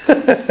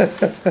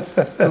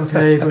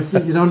 Okay,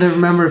 but you don't ever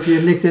remember if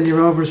you nicked any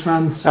Rovers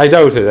fans? I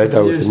doubt it.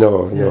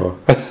 No.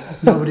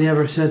 Nobody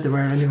ever said they were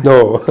anyway.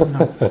 No.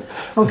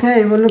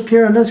 Okay, well look,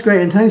 Kieran, that's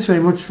great, and thanks very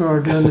much for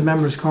doing the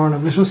Members' Corner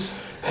with us.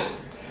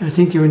 I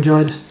think you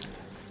enjoyed it.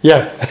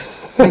 Yeah.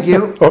 Thank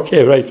you.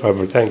 Okay, right,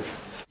 Robert, thanks.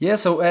 Yeah,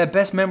 so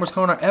best Members'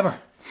 Corner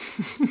ever.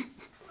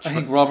 I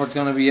think Robert's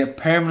going to be a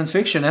permanent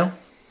fixture now.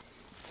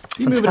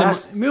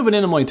 Moving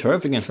in on my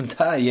turf again.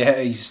 Yeah,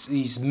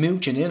 he's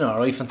mooching in,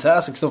 alright.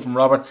 Fantastic stuff from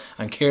Robert,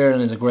 and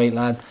Kieran is a great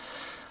lad.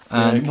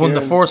 And one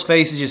of the first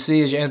faces you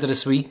see as you enter the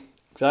suite.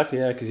 Exactly,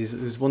 yeah, because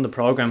he's one of the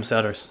programme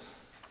setters.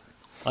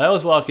 I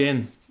always walk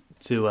in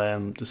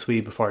to the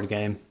suite before the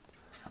game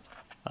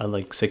at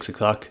like 6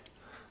 o'clock,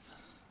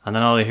 and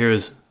then all I hear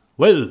is,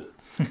 well,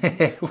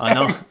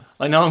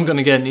 I know I'm going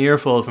to get an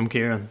earful from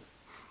Kieran.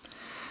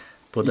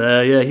 But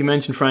he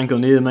mentioned Frank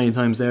O'Neill many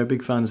times there,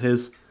 big fans of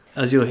his.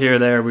 As you'll hear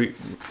there,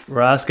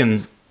 we're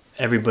asking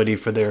everybody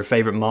for their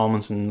favourite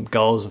moments and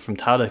goals from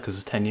Tallaght, because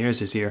it's 10 years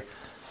this year.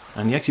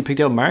 And he actually picked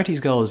out Marty's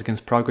goals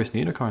against Progress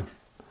Niederkorn.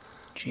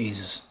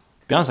 Jesus.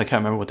 To be honest, I can't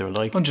remember what they were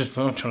like. I'm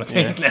trying to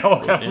think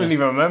now. I can't really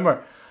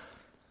remember.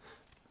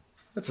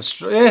 I'm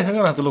going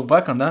to have to look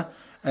back on that.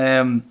 I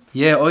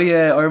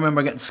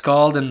remember getting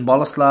scalded in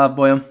Boleslav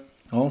by him.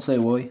 I won't say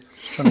why.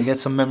 Trying to get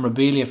some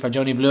memorabilia for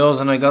Johnny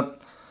Blues, and I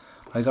got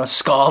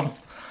scalded.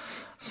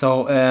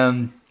 So,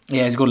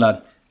 he's a good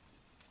lad.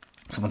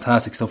 Some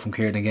fantastic stuff from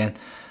Kieran again.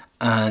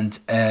 And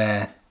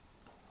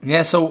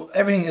so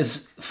everything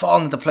is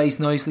falling into place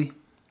nicely.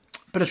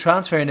 Bit of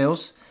transfer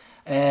news.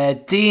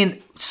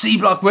 Dean C.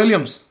 Block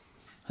Williams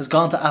has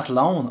gone to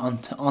Athlone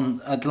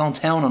on Athlone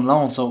Town on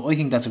loan, so I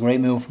think that's a great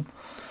move.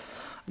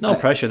 No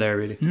pressure there,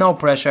 really. No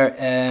pressure.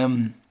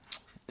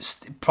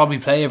 Probably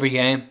play every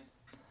game,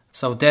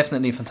 so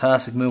definitely a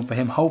fantastic move for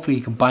him. Hopefully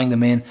he can bang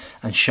them in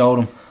and show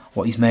them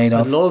what he's made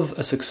of. I love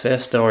a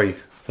success story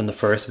from the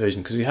first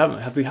division, because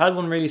have we had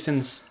one really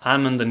since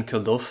Ammond and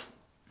Kilduff?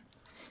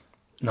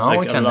 No,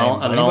 I can't name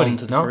anybody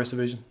to the first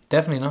division.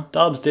 Definitely not.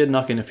 Dobbs did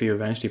knock in a few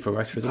eventually for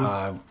Wexford,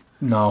 didn't he?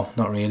 No,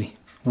 not really.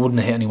 Wouldn't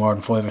have hit any more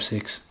than 5 or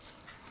 6.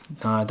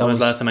 That was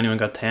the last time anyone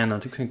got 10. I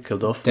think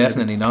Kilduff.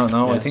 Definitely no.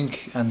 Yeah. I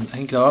think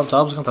Dobbs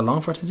has gone to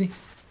Longford, has he?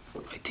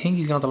 I think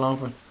he's gone to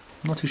Longford.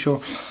 I'm not too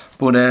sure.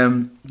 But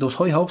those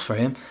high hopes for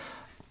him.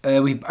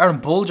 We Aaron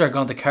Bulger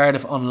gone to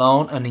Cardiff on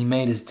loan, and he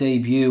made his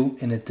debut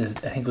in I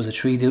think it was a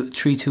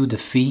 3-2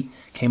 defeat.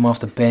 Came off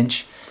the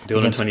bench. The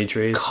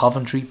under-23s.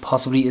 Coventry,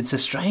 possibly. It's a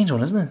strange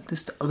one, isn't it?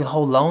 This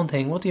whole loan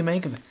thing. What do you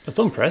make of it? It's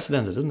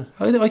unprecedented, isn't it?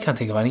 I can't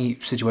think of any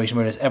situation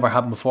where this ever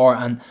happened before.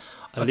 And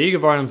a League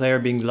of Ireland player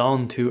being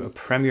loaned to a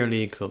Premier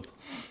League club.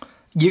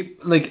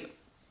 It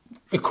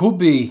could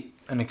be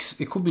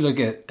like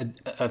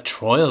a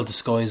trial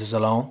disguised as a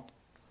loan.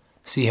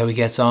 See how he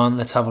gets on.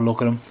 Let's have a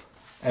look at him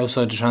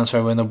outside the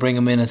transfer window. Bring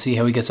him in and see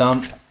how he gets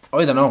on.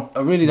 I don't know.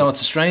 I really don't.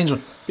 It's a strange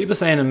one. People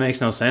saying it makes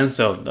no sense,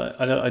 though.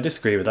 I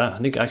disagree with that. I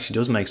think it actually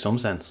does make some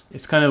sense.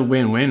 It's kind of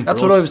win-win.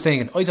 That's what I was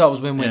thinking. I thought it was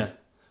win-win. Yeah.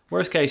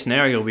 Worst case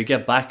scenario, we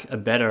get back a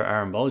better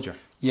Aaron Bulger.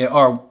 Yeah,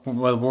 or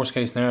worst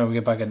case scenario, we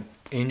get back an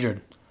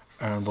injured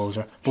Aaron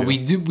Bulger. But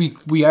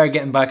we are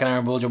getting back an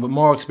Aaron Bulger with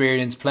more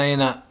experience,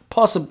 playing at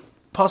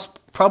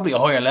probably a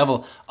higher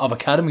level of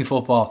academy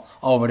football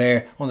over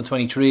there on the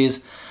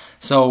 23s.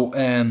 So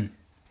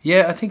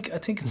yeah, I think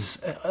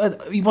it's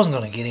he wasn't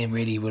going to get in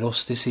really with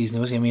us this season,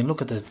 was he? I mean,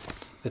 look at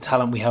the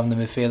talent we have in the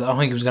midfield. I don't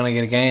think he was going to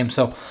get a game,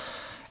 so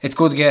it's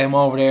good to get him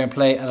over there and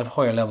play at a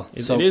higher level.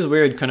 It is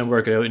weird kind of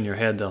work it out in your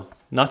head, though.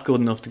 Not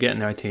good enough to get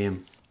in our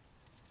team,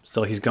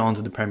 so he's gone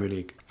to the Premier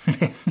League.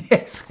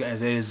 Yes,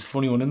 guys, it is a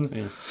funny one, isn't it?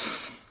 Yeah.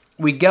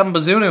 We Gavin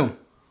Bazunu,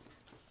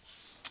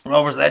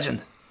 Rovers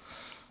legend.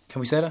 Can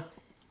we say that?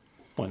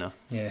 Why not?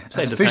 Yeah,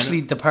 has officially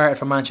departed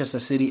from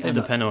Manchester City. And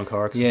depending on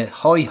Cork. Yeah,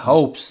 high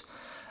hopes.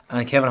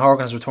 And Kevin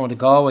Horgan has returned to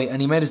Galway,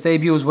 and he made his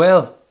debut as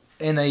well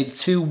in a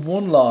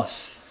 2-1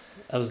 loss.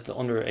 That was the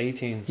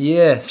under-18s.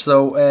 Yeah,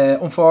 so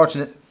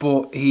unfortunate,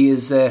 but he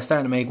is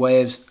starting to make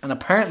waves, and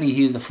apparently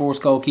he is the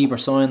first goalkeeper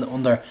signed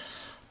under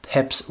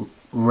Pep's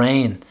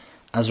reign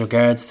as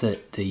regards to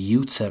the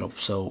youth setup.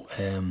 So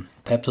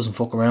Pep doesn't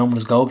fuck around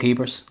with his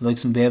goalkeepers. He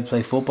likes them to be able to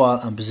play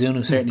football, and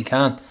Bazunu certainly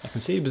can. I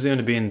can see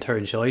Bazunu being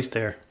third choice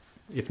there.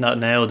 If not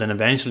now, then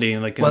eventually.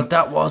 Well,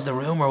 that was the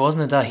rumour,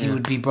 wasn't it, that he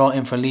would be brought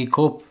in for League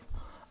Cup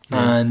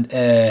and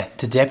to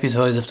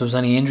deputise if there was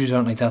any injuries or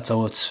anything like that.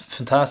 So it's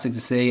fantastic to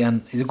see,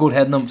 and he's a good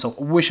head number. So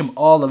I wish him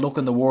all the luck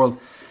in the world.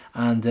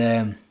 And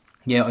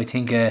I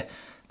think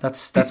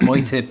that's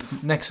my tip.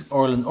 Next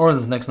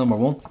Ireland's next number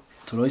one.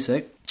 That's what I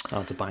say.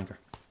 Oh, it's a banker.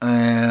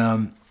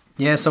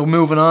 So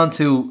moving on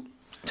to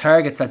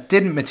targets that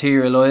didn't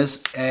materialise.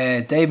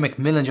 Dave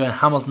McMillan joined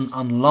Hamilton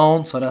on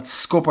loan, so that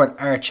scuppered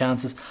our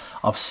chances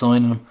of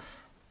signing him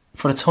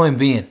for the time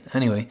being.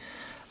 Anyway,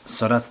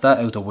 so that's that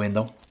out the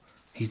window.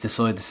 He's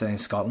decided to stay in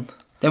Scotland.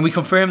 Then we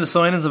confirmed the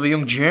signings of a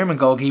young German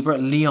goalkeeper,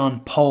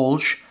 Leon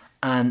Polj,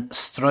 and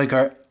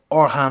striker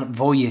Orhan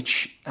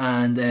Vojic,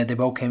 and they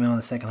both came out in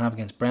the second half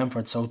against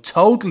Brentford. So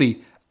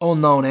totally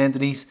unknown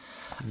entities,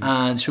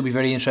 and should be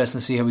very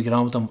interesting to see how we get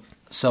on with them.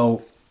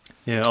 So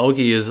yeah,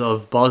 Ogi is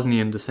of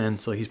Bosnian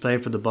descent, so he's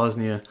played for the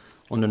Bosnia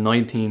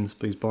under-19s,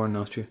 but he's born in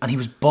Austria. And he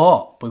was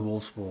bought by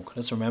Wolfsburg,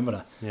 let's remember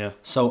that. Yeah.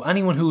 So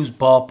anyone who's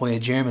bought by a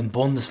German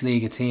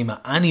Bundesliga team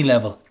at any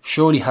level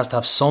surely has to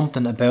have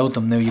something about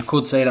them. Now, you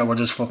could say that we're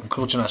just fucking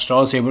clutching at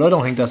straws here, but I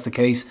don't think that's the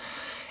case.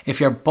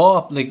 If you're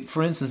bought, like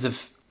for instance,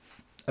 if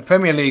a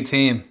Premier League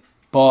team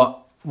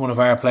bought one of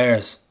our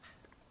players,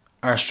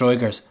 our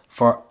strikers,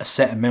 for a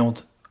set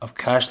amount of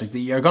cash, like,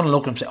 you're going to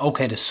look at him and say,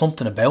 okay, there's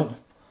something about him.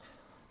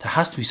 There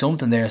has to be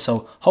something there,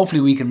 so hopefully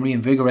we can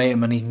reinvigorate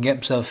him and he can get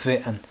himself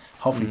fit and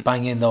hopefully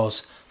bang in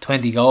those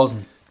 20 goals,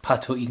 and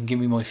Pat Tutty can give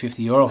me my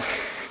 €50.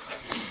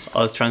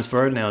 Oh, it's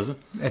transferred now, is it?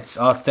 It's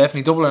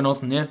definitely double or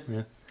nothing, yeah.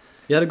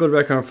 He had a good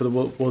record for the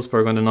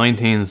Wolfsburg under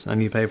 19s,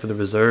 and he played for the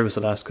reserves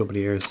the last couple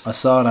of years. I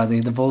saw that,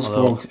 the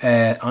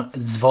Wolfsburg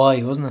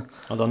Zwei, wasn't it?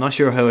 Although I'm not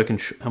sure how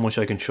much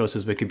I can trust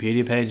his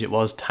Wikipedia page. It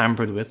was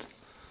tampered with.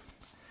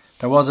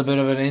 There was a bit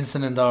of an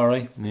incident,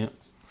 alright. Yeah.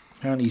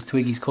 Apparently he's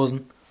Twiggy's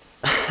cousin.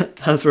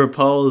 As for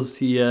Pauls,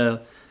 he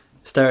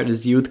started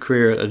his youth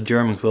career at a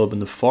German club in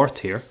the 4th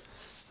tier,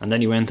 and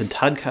then he went to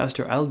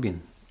Tadcaster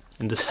Albion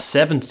in the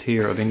 7th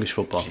tier of English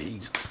football.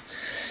 Jesus.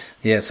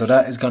 Yeah, so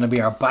that is going to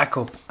be our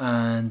backup.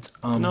 And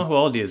I don't know how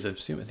old he is. I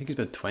think he's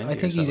about 20. I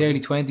think he's early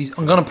 20s.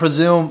 I'm going to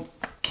presume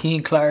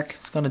Keane Clark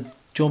is going to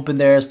jump in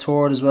there as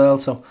third as well.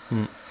 So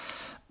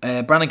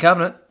Brandon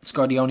Cabinet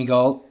scored the only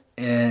goal.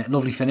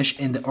 Lovely finish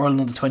in the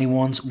Ireland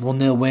under-21s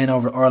 1-0 win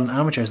over the Ireland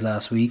Amateurs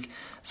last week.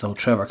 So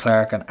Trevor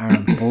Clark and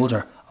Aaron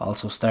Bulger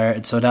also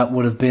started. So that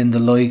would have been the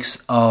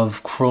likes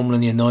of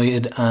Crumlin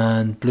United,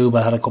 and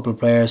Bluebell had a couple of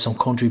players, some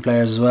country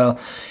players as well.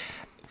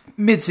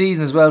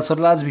 Mid-season as well, so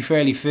the lads will be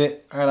fairly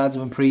fit. Our lads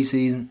have been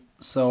pre-season.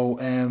 So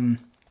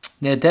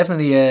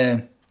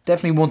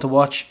definitely one to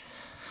watch.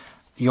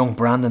 Young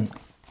Brandon.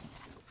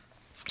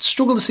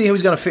 Struggle to see how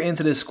he's going to fit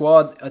into this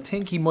squad. I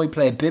think he might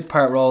play a bit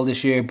part role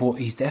this year, but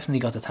he's definitely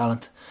got the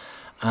talent.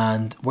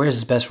 And where's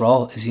his best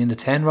role? Is he in the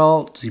 10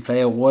 role? Does he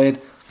play out wide?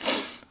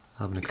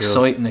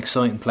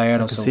 Exciting player. I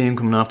can see him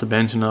coming off the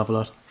bench an awful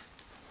lot.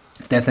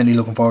 Definitely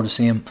looking forward to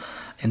seeing him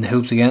in the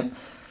hoops again.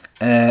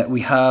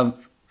 We have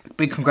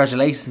big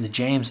congratulations to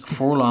James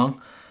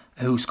Furlong,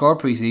 who scored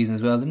pre-season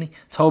as well, didn't he?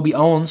 Toby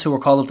Owens, who were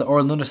called up to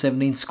Ireland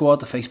under-17 squad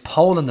to face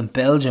Poland and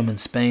Belgium and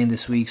Spain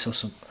this week. So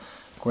some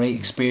great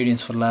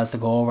experience for the lads to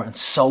go over and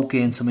soak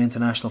in some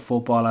international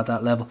football at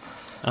that level.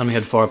 And we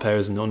had 4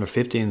 players in the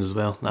under-15s as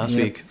well last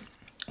week.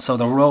 So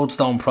the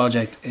Roadstone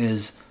project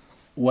is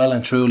well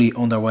and truly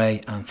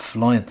underway and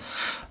flying.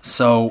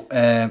 So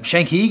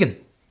Shane Keegan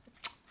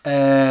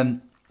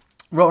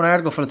wrote an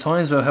article for the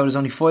Times about how there's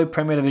only 5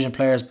 Premier Division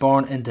players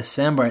born in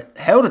December.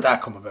 How did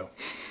that come about?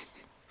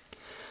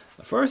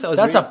 At first,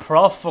 That's a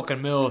pro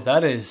fucking move,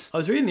 that is. I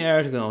was reading the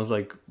article and I was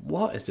like,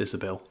 what is this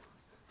about?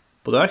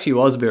 But there actually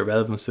was a bit of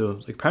relevance to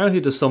it. Like, apparently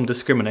there's some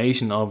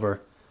discrimination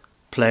over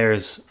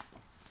players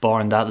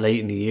born that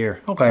late in the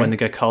year when they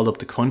get called up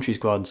to country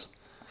squads.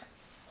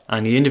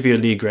 And he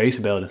interviewed Lee Grace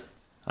about it.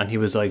 And he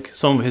was like,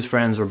 some of his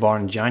friends were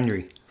born in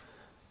January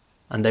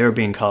and they were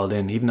being called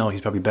in, even though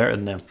he's probably better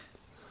than them.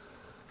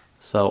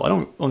 So I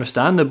don't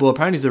understand it, but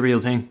apparently it's a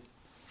real thing.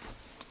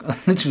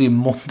 Literally a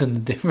month in the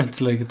difference,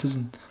 like, it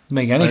doesn't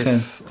make any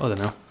sense. I don't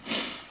know.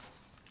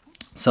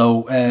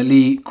 So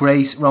Lee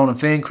Grace, Ronan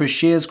Finn, Chris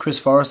Shields, Chris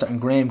Forrester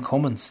and Graham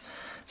Cummins.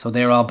 So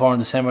they're all born in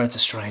December. It's a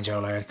strange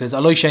old area, because I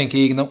like Shane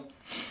Keegan though.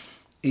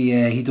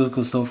 He does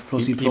good stuff,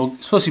 plus he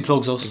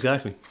plugs us.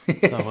 Exactly.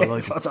 That's what I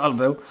like. That's what it's all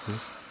about.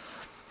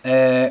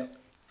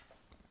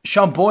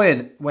 Sean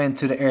Boyd went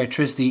to the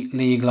Electricity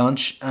League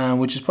launch,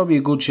 which is probably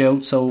a good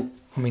shout. So,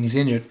 I mean, he's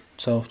injured,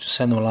 so just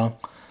send him along.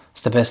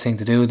 It's the best thing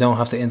to do. Don't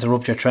have to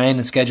interrupt your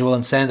training schedule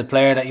and send a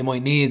player that you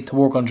might need to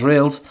work on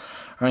drills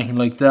or anything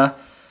like that.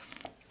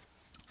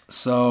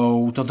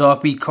 So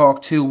Dundalk beat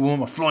Cork 2-1.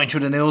 We're flying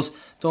through the news.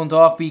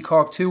 Dundalk beat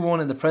Cork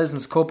 2-1 in the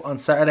President's Cup on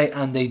Saturday,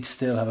 and they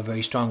still have a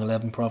very strong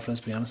 11 prof, let's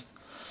be honest.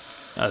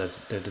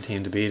 They're the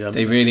team to beat, They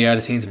obviously. really are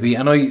the team to beat.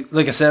 And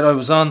like I said, I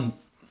was on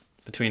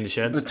Between the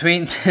Sheds.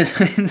 Between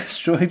the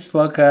Stripes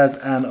podcast,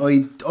 and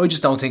I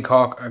just don't think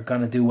Cork are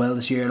going to do well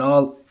this year at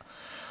all.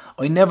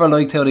 I never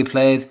liked how they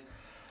played.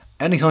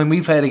 Anytime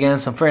we played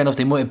against them, fair enough,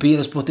 they might have beat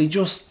us, but they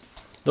just...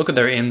 Look at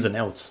their ins and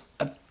outs.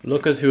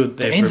 Look at who they've...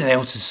 Their ins and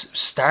outs is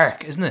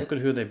stark, isn't it? Look at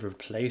who they've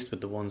replaced with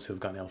the ones who've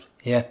gone out.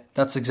 Yeah,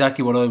 that's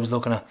exactly what I was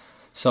looking at.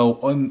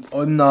 So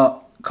I'm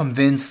not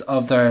convinced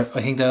of their... I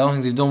don't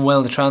think they've done well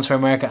in the transfer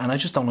market, and I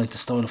just don't like the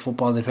style of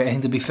football they play. I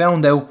think they'll be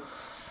found out,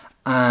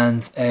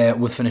 and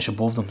we'll finish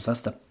above them. So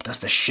that's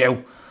the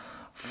shout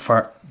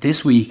for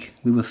this week.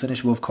 We will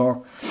finish above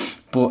Cork.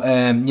 But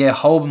yeah,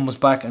 Hoban was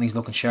back, and he's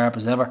looking sharp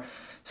as ever,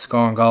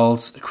 scoring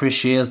goals. Chris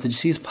Shields, did you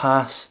see his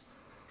pass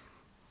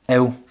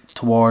out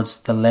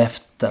towards the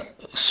left that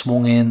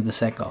swung in the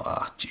second?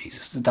 Oh,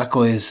 Jesus, that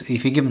guy is,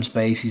 if you give him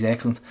space, he's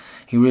excellent.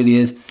 He really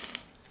is.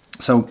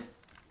 So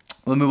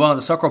we'll move on.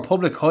 The Soccer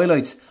Republic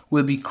highlights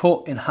will be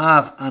cut in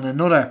half, and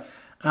another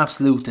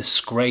absolute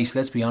disgrace,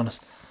 let's be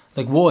honest.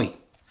 Like, why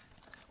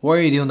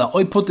are you doing that?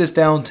 I put this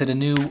down to the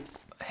new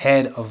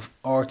head of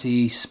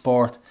RTE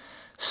Sport,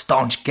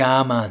 Staunch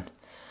Garman.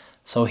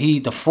 So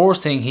the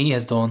first thing he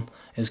has done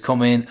is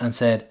come in and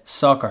said,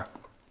 soccer,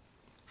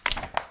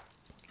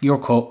 your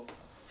cut.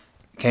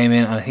 Came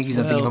in, and I think he's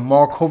having even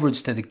more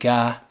coverage to the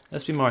GA.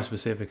 Let's be more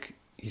specific.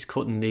 He's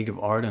cutting League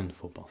of Ireland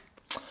football.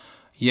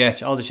 Yeah.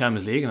 All the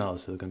Champions League and all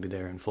is still going to be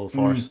there in full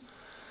force.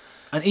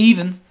 And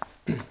even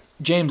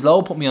James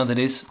Lowe put me onto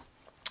this.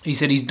 He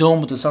said he's done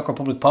with the Soccer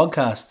Republic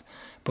podcast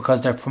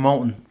because they're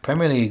promoting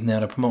Premier League now,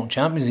 they're promoting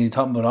Champions League,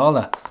 talking about all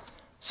that.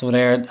 So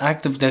they're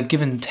active, they're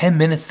giving 10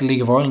 minutes to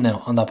League of Ireland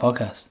now on that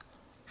podcast.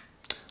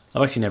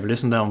 I've actually never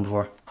listened to that one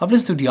before. I've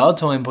listened to the odd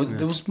time, but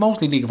it was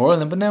mostly League of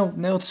Ireland. But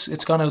now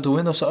it's gone out the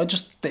window. So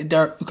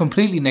they're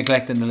completely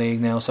neglecting the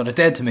league now. So they're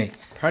dead to me.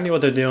 Apparently,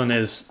 what they're doing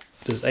is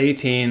there's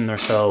 18 or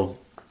so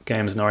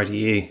games in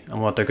RTE,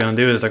 and what they're going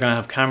to do is they're going to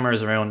have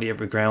cameras around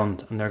every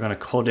ground, and they're going to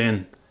cut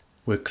in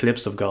with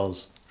clips of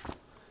goals.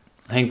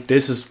 I think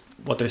this is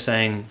what they're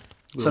saying.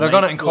 So they're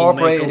going to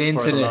incorporate it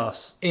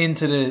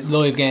into the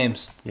live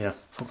games. Yeah,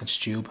 fucking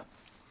stupid.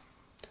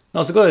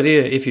 No, it's a good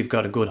idea if you've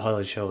got a good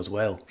highlight show as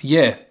well.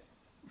 Yeah.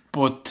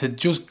 But to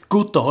just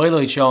gut the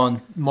highlight show and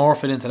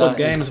morph it into that.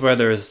 Games where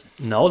there is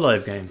no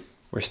live game,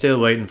 we're still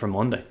waiting for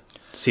Monday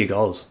to see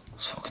goals.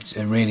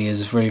 It really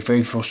is. It's very,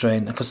 very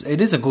frustrating because it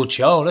is a good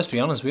show, let's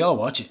be honest. We all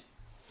watch it.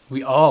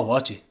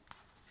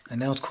 And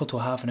now it's cut to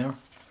a half an hour.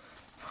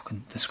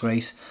 Fucking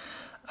disgrace.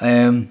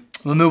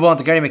 We'll move on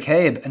to Gary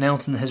McCabe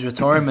announcing his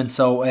retirement.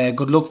 So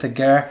good luck to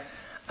Gar,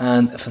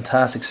 and a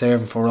fantastic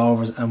serving for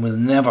Rovers, and we'll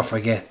never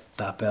forget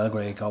that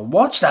Belgrade goal.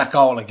 Watch that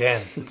goal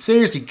again.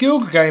 Seriously,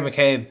 Google Gary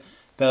McCabe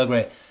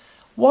Belgrade.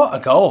 What a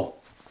goal.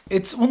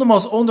 It's one of the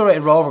most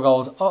underrated Rovers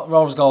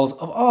goals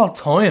of all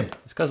time.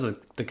 It's because of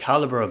the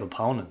calibre of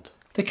opponent.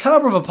 The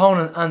calibre of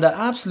opponent and the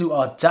absolute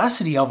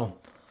audacity of him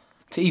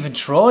to even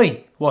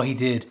try what he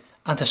did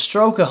and to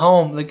stroke it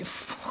home. Like,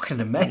 fucking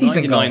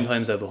amazing 99 goal.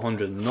 times out of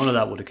 100, none of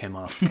that would have came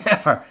off.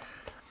 Never.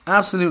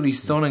 Absolutely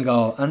stunning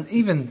goal. And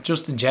even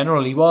just in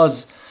general, he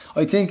was,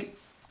 I think,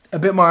 a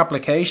bit more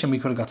application. We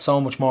could have got so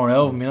much more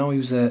out of him. You know,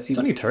 he's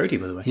only 30,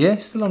 by the way. Yeah,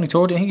 he's still only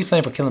 30. I think he's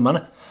playing for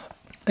Kilmarnock.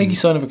 I think he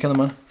signed up for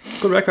Kilmarnock.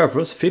 Good record for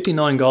us.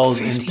 59 goals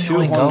 59 in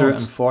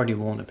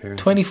 241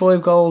 appearances.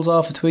 25 goals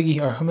off of Twiggy,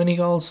 or how many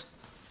goals?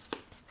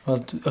 Well,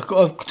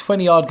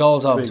 20 odd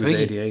goals off of Twiggy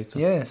was Twiggy. 88.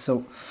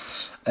 So.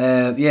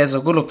 Yeah,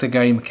 so good luck to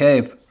Gary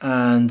McCabe,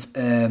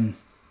 and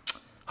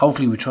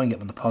hopefully we try and get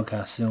him on the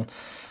podcast soon.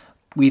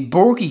 We'd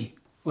Borky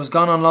was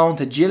gone on loan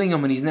to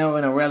Gillingham, and he's now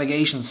in a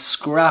relegation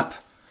scrap.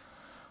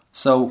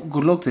 So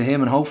good luck to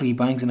him, and hopefully he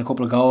bangs in a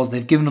couple of goals.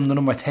 They've given him the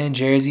number 10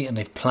 jersey, and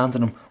they've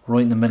planted him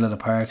right in the middle of the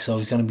park. So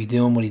he's going to be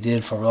doing what he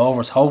did for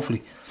Rovers,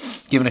 hopefully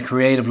given a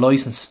creative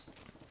licence.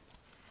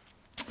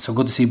 So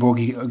good to see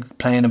Borky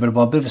playing a bit of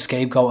ball. A bit of a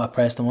scapegoat at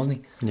Preston,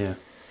 wasn't he? Yeah.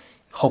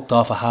 Hooked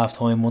off at half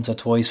time once or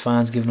twice,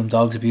 fans giving him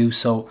dogs abuse.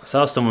 So I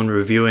saw someone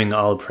reviewing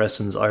all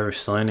Preston's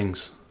Irish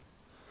signings.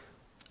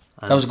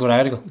 That was a good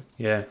article.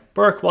 Yeah.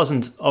 Burke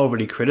wasn't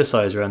overly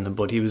criticised around him,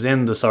 but he was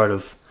in the sort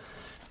of,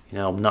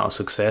 not a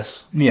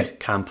success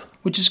camp.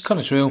 Which is kind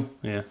of true.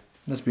 Yeah.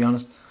 Let's be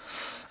honest.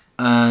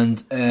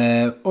 And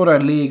other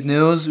league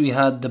news, we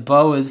had the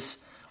Boas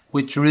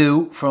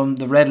withdrew from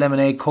the Red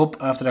Lemonade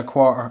Cup after their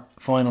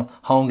quarter-final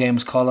home game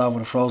was called off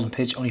with a frozen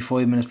pitch only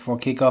 5 minutes before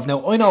kick-off.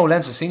 Now, I know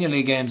Leinster Senior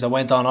League games that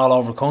went on all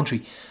over the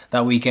country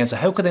that weekend, so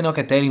how could they not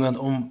get Dalymount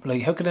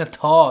how could they not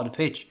thaw the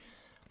pitch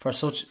for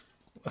such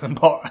an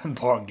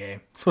important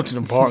game? Such an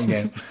important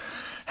game.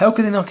 How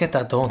could they not get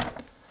that done?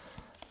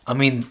 I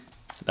mean,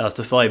 that's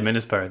the 5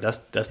 minutes part.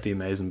 That's the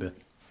amazing bit.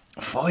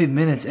 5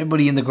 minutes,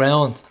 everybody in the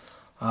ground.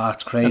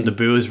 It's crazy. And the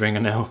booze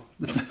ringing out.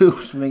 The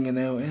booze ringing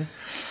out, yeah.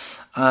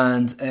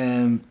 And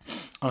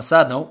on a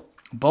sad note,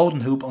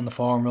 Bowden Hoop on the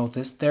forum wrote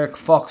this. Derek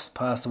Fox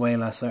passed away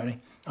last Saturday.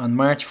 On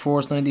March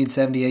 4th,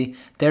 1978,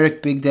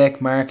 Derek Big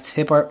Deck, Mark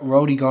Tipper,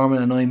 Rody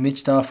Gorman and I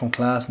mitched off from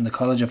class in the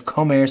College of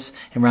Commerce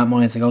in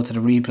Rathmines to go to the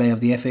replay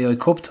of the FAI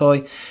Cup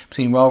tie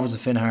between Rovers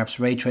and Finn Harps.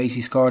 Ray Tracy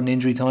scored in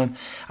injury time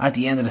at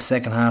the end of the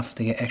second half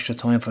to get extra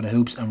time for the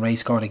Hoops, and Ray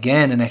scored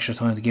again in extra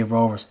time to give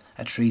Rovers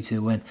a 3-2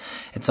 win.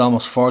 It's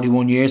almost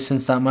 41 years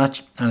since that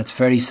match, and it's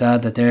very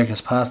sad that Derek has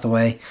passed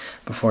away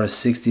before his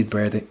 60th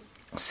birthday.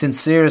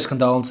 Sincerest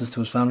condolences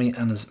to his family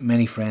and his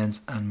many friends,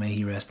 and may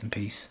he rest in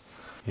peace.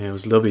 Yeah, it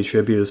was a lovely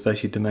tribute,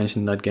 especially to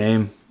mention that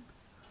game.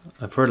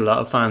 I've heard a lot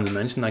of fans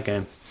mention that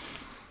game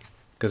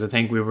because I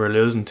think we were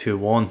losing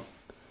 2-1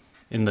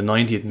 in the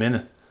 90th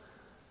minute,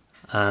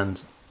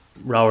 and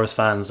Rovers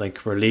fans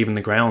were leaving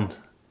the ground,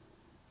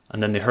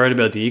 and then they heard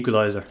about the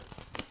equaliser,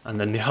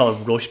 and then they all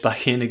rushed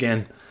back in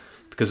again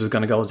because it was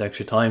going to go to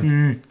extra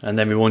time, and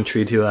then we won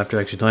 3-2 after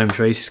extra time.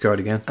 Tracy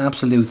scored again.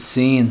 Absolute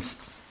scenes,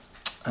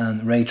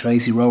 and Ray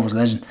Tracy, Rovers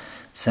legend,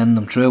 sending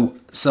them through.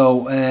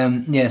 So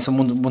so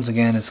once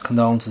again, it's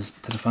condolences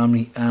to the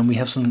family, and we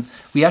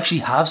actually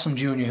have some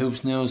Junior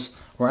Hoops news.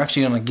 We're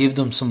actually going to give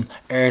them some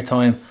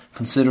airtime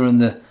considering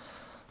the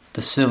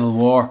civil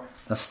war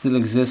that still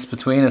exists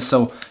between us.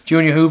 So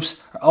Junior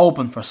Hoops are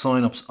open for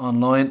sign-ups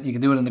online. You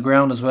can do it in the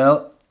ground as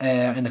well,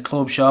 in the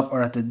club shop,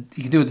 or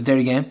you can do it at the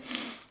Derry game.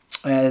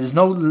 There's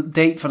no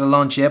date for the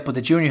launch yet, but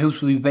the Junior Hoops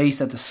will be based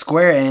at the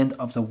square end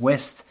of the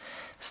West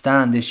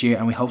Stand this year,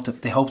 and they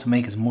hope to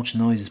make as much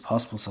noise as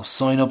possible. So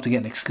sign up to get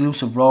an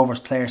exclusive Rovers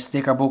player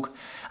sticker book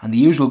and the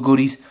usual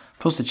goodies,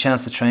 plus the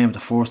chance to train with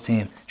the first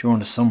team during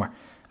the summer.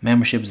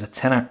 Membership is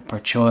 $10 per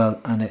child,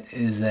 and it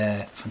is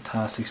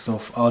fantastic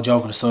stuff. All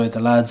joking aside, the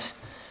lads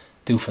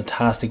do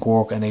fantastic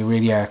work, and they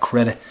really are a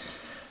credit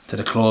to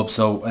the club.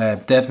 So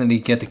definitely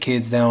get the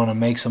kids down and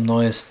make some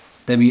noise.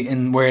 They'll be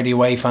in where the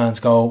away fans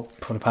go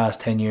for the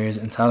past 10 years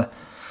in Tallaght.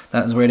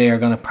 That is where they are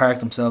going to park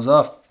themselves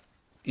off.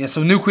 Yeah,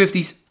 so new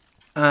Quifties.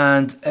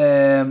 And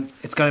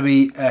it's going to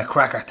be a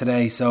cracker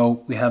today.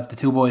 So we have the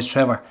two boys,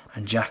 Trevor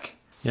and Jack.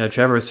 Yeah,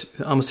 Trevor, it's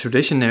almost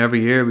tradition now.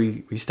 Every year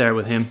we start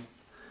with him.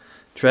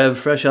 Trev,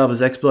 fresh off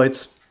his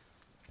exploits.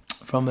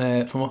 From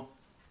what?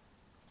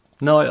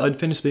 No, I'd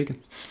finish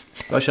speaking.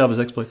 Fresh off his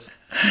exploits.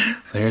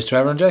 So here's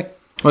Trevor and Jack.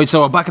 Right,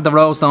 so we're back at the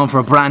Roadstone for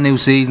a brand new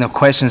season of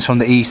questions from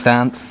the East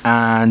Stand,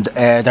 and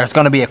there's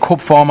going to be a cup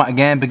format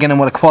again, beginning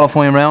with a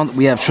qualifying round.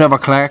 We have Trevor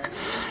Clark,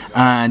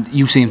 and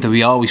you seem to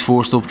be always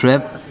first up,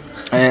 Trev.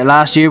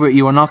 Last year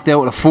you were knocked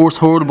out with a first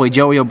hurdle by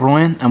Joey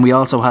O'Brien, and we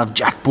also have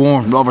Jack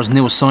Bourne, Rovers'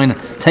 newest signing,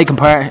 taking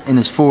part in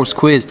his first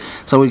quiz.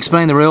 So we'll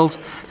explain the rules.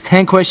 It's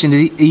 10 questions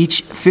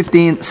each,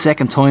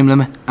 15-second time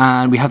limit,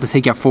 and we have to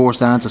take your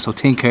first answer, so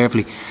think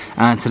carefully.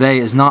 And today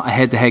is not a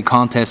head-to-head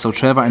contest, so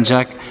Trevor and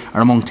Jack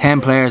are among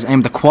 10 players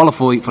aimed to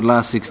qualify for the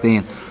last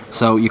 16.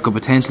 So you could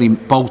potentially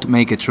both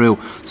make it through.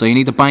 So you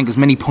need to bank as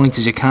many points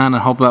as you can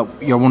and hope that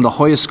you're one of the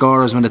highest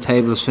scorers when the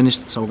table is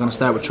finished. So we're going to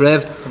start with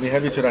Trev. Can we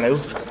have each other now?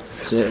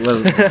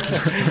 Well,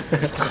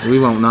 we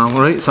won't know,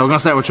 right? So we're going to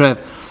start with Trev.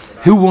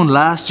 Who won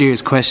last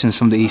year's questions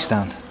from the East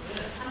Stand?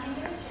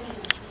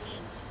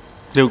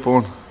 Luke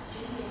Bourne.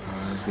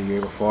 The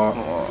year before,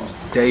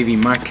 Davy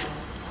Mack.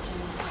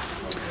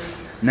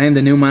 Name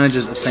the new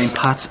managers of St.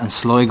 Pat's and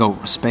Sligo,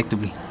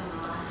 respectively.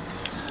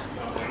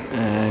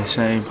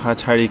 St.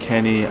 Pat's, Harry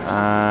Kenny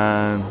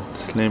and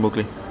Lane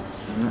Buckley.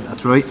 Yeah,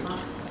 that's right.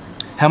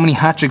 How many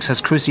hat-tricks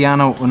has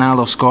Cristiano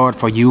Ronaldo scored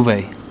for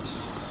Juve?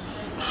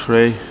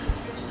 3.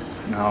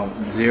 No,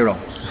 0.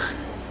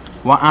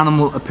 What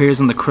animal appears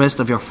on the crest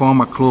of your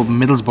former club,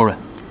 Middlesbrough?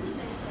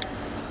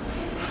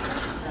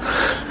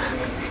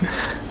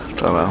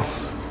 Don't know.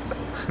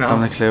 No.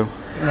 Haven't a clue.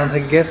 You don't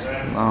take a guess?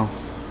 No.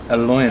 A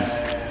lion.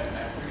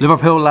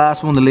 Liverpool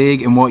last won the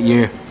league in what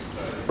year?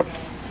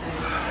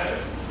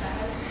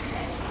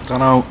 Don't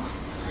know.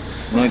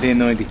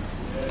 1990.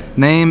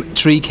 Name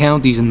 3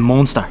 counties in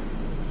Munster.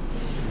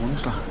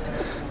 Munster.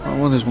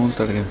 What is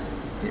Munster again?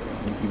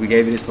 We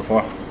gave you this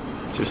before.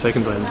 It's your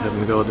second time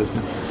having a go at this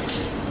now.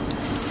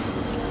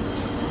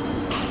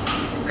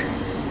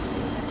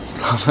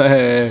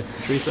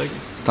 3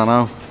 seconds. Don't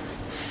know.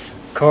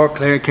 Cork,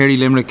 Clare, Kerry,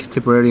 Limerick,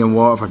 Tipperary and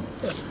Waterford.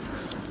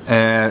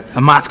 A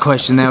maths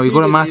question now. You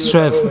good at maths,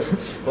 Trev?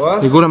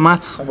 What? You good at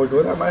maths? Am I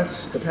good at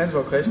maths? Depends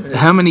what question it is.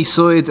 How many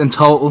sides in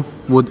total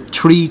would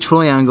 3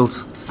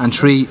 triangles and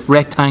 3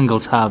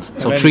 rectangles have?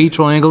 So many? 3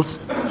 triangles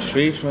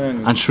 3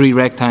 triangles. and 3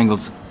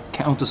 rectangles.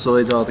 Count the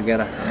sides all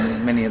together. How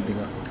many have they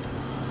got?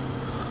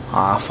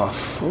 Ah, for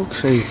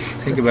fuck's sake.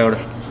 Think about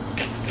it.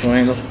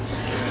 Triangle,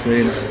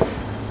 3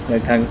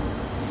 rectangle.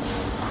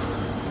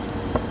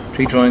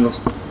 3 triangles,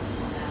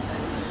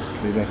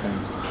 3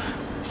 rectangles.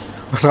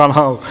 I don't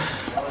know.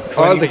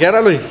 All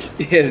together, like.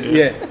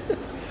 Yeah.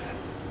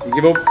 You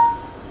give up?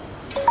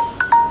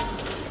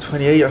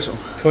 28 or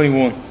something.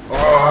 21.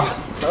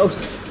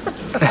 Close.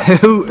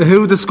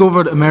 Who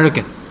discovered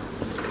America?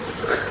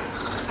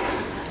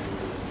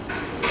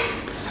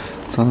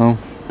 Don't know.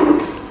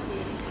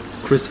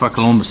 Christopher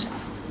Columbus.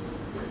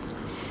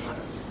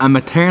 A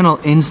maternal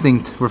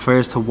instinct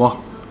refers to what?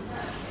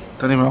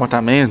 Don't even know what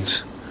that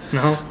means.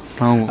 No.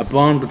 No. A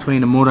bond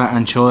between a mother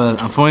and child.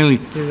 And finally,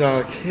 He's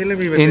all killing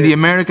me with in the this.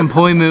 American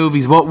Pie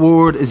movies, what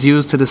word is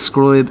used to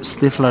describe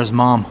Stifler's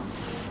mom?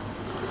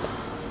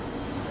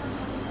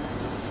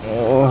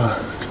 Oh.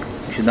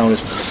 You should know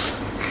this.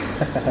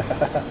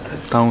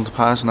 Down to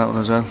passing that one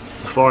as well.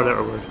 It's a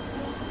 4-letter word.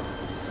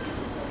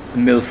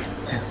 MILF.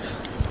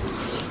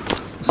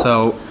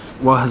 So,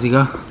 what has he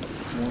got?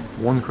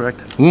 1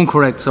 correct. 1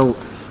 correct. So,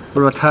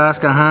 we're a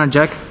task at hand,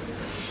 Jack.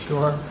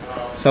 Go on.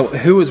 So,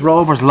 who is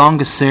Rover's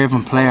longest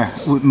serving player?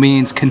 It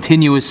means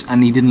continuous,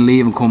 and he didn't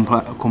leave and come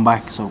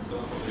back. So,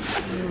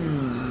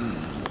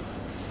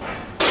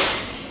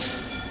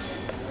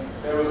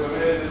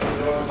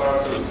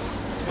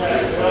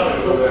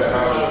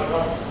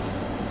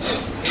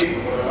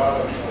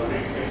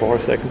 Four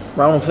seconds.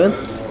 Rowan Finn.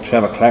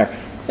 Trevor Clark.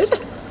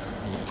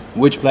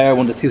 Which player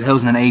won the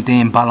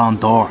 2018 Ballon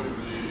d'Or?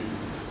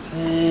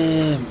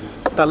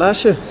 That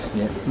last year?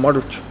 Yeah.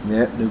 Modric.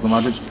 Yeah, Luka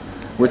Modric.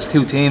 Which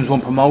 2 teams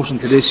won promotion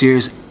to this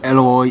year's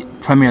LOI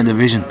Premier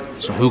Division?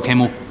 So, who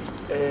came up?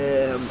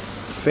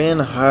 Finn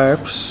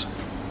Harps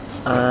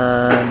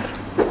and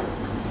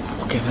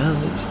fucking hell,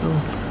 let's go.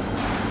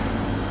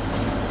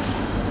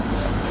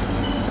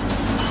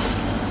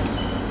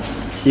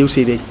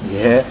 UCD.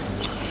 Yeah.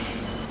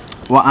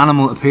 What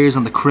animal appears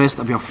on the crest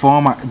of your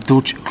former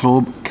Dutch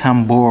club,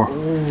 Cambuur?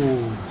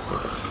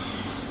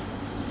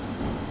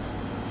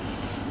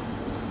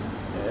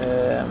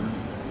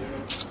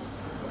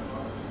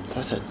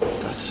 That's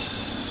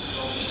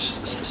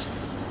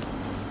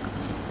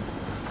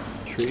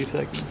 3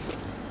 seconds.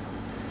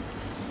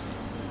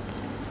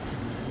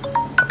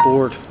 a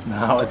board.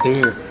 No, a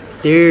deer.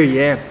 There,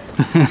 yeah.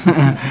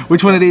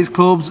 Which one of these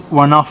clubs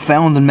were not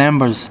founding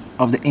members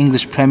of the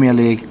English Premier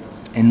League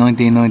in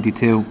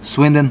 1992?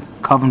 Swindon,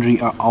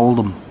 Coventry or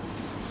Oldham?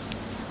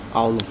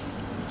 Oldham.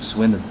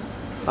 Swindon.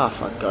 Ah,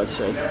 for God's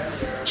sake.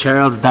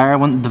 Charles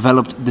Darwin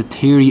developed the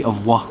theory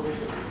of what?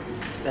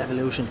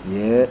 Evolution.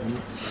 Yeah.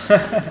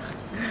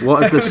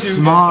 What is the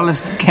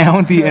smallest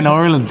county in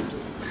Ireland?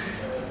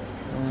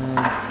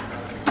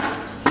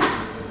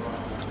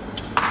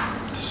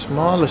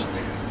 Smallest.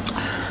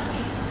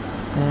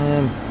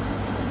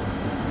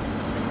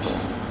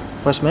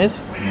 Westmeath?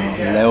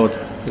 Loud.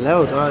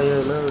 Loud, oh yeah,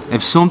 loud.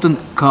 If something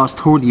cost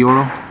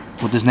 €30,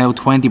 but there's now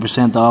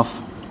 20%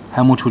 off,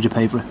 how much would you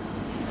pay for it?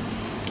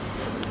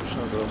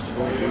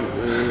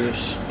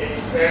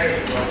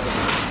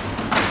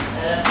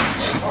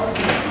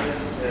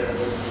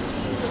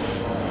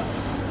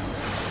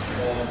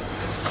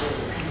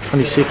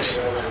 $26.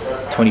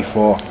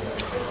 24.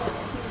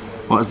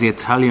 What is the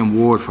Italian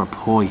word for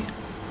pie?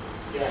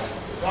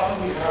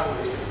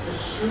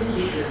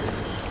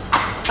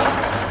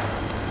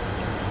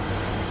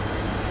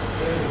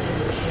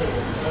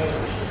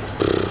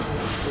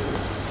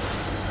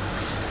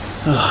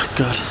 Oh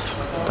God,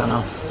 don't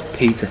know.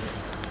 Pizza.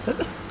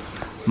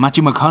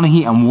 Matthew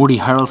McConaughey and Woody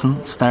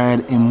Harrelson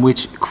starred in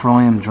which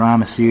crime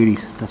drama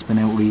series that's been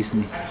out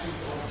recently?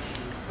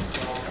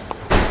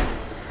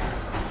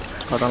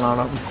 I don't know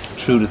that one.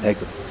 True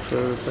Detective.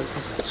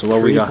 So what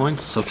 3 we got?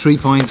 points. So 3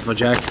 points for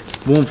Jack,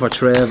 1 for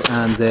Trev,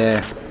 and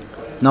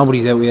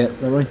nobody's out yet. Is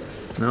that right?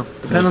 No.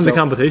 Depending on the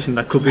competition,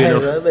 that could be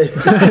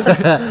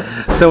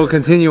enough. So we'll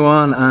continue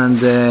on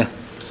and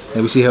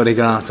we'll see how they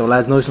go on. So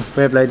lads, nice one.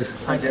 Fair play.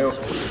 Thank you.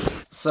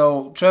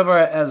 So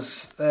Trevor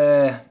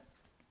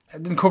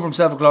didn't cover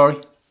himself with glory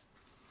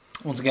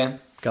once again.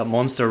 Got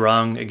Munster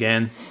wrong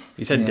again.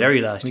 He said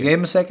Derry last We year. gave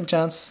him a second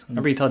chance.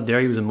 Remember he thought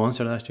Derry was in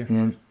Munster last year.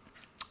 Yeah.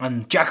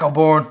 And Jack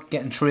O'Byrne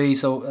getting 3,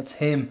 so that's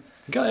him.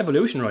 He got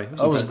Evolution right.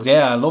 I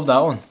love that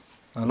one.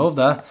 I love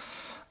that.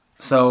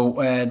 So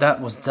that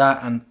was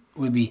that, and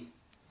we'll be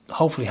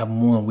hopefully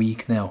having one a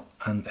week now,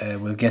 and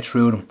we'll get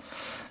through them.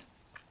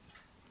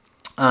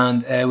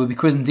 And we'll be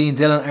quizzing Dean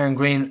Dillon, Aaron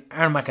Green,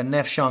 Aaron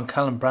McAneff, Sean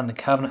Callan, Brandon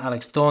Kavanagh,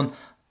 Alex Dunn,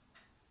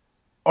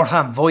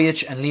 Orhan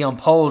Vojic and Leon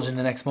Poles in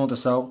the next month or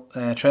so.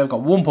 Trev got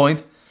 1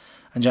 point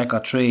and Jack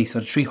got 3. So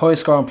the 3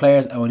 highest scoring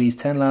players out of these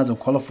 10 lads will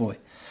qualify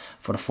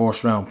for the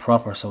first round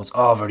proper. So it's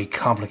all very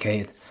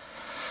complicated.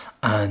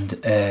 And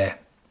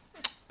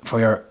for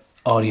your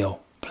audio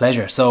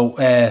pleasure. So,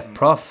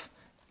 Prof,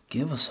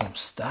 give us some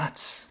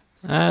stats.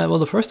 Well,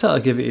 the first stat I'll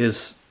give you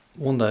is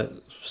one that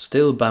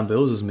still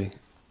bamboozles me.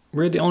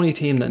 We're the only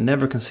team that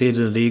never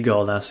conceded a league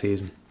goal last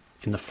season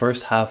in the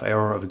first half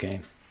hour of a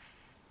game.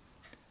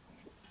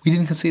 We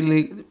didn't concede a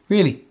league.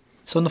 Really?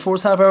 So in the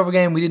first half hour of a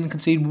game, we didn't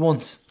concede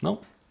once?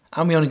 No.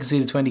 And we only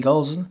conceded 20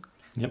 goals, isn't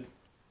it? Yep.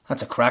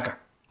 That's a cracker.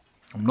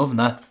 I'm loving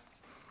that.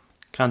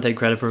 Can't take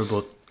credit for it,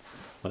 but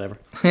whatever.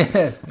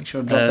 Make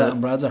sure to drop that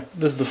on Bradzer.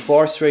 This is the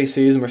 4th straight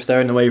season we're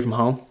starting away from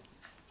home.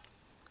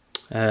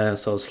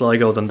 So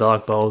Sligo,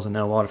 Dundalk, Bowes and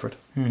now Waterford.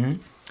 Mm-hmm.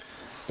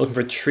 Looking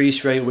for 3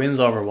 straight wins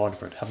over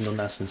Waterford. Haven't done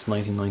that since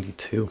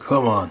 1992.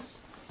 Come on.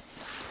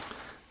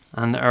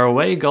 And our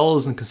away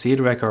goals and conceded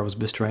record was a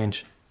bit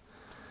strange.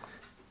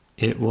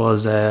 It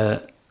was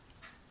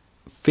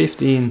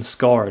 15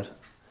 scored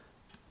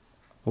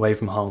away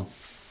from home.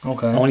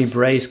 Okay. Only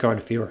Bray scored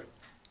a fewer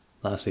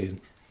last season.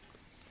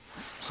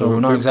 So we're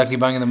not exactly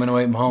banging them in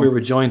away from home. We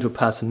were joined with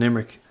Pats and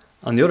Limerick.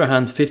 On the other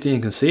hand,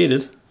 15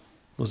 conceded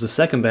was the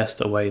second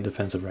best away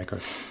defensive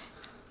record.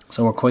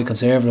 So we're quite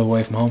conservative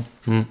away from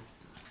home.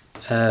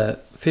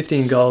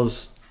 15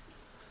 goals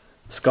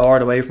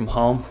scored away from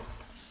home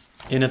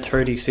in a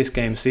 36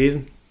 game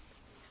season.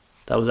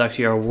 That was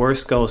actually our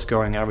worst goal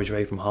scoring average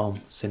away from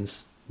home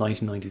since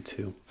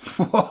 1992.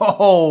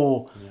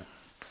 Whoa! Yeah.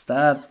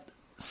 Stat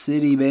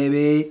City,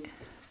 baby.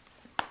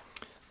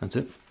 That's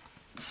it.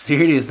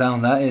 Serious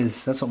down, that's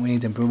something we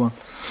need to improve on.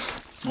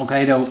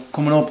 Okay, though,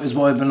 coming up is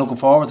what I've been looking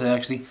forward to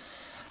actually,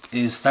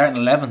 is starting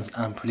 11s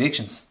and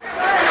predictions.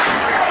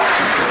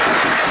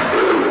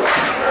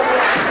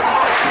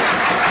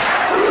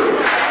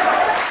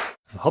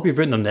 I hope you've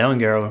written them down,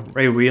 Garo.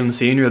 Ray Whelan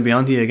Senior will be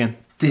on to you again.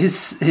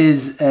 This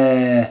is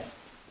the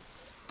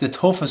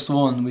toughest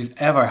one we've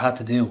ever had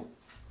to do.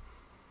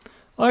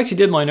 I actually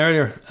did mine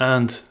earlier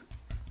and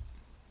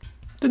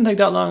didn't take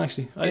that long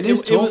actually. It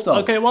is tough though.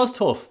 Okay, it was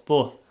tough,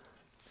 but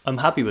I'm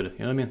happy with it, you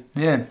know what I mean?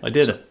 Yeah. I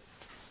did it. And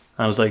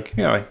I was like,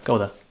 yeah, alright, go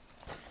with that.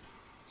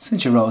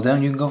 Since you wrote it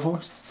down, you can go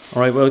first.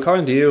 Alright, well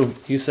according to you,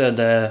 you said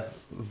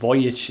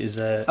Vojic is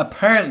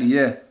apparently,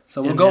 yeah.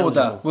 So we'll go with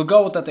that. We'll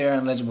go with that they are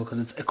ineligible because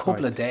it's a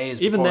couple of days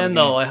even before then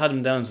the game. though, I had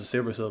him down as a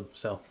super sub,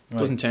 so it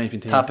doesn't change my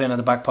team. Tap in at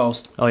the back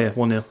post. Oh yeah,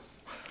 1-0.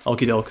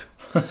 Okie doke.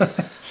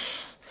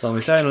 So my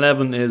starting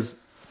 11 is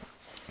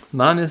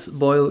Manis,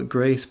 Boyle,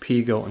 Grace,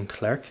 Pigo and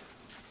Clark.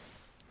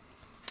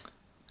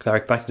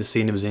 Clark back to the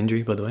scene of his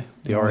injury, by the way.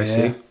 The RAC.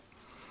 Yeah.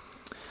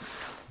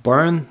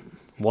 Byrne,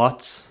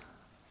 Watts,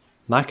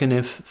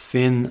 McAniff,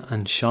 Finn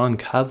and Sean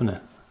Kavanagh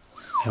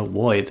out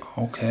wide.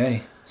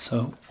 Okay.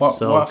 So what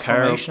Carr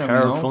formation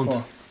are we up going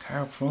front. for?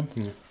 Carr up front.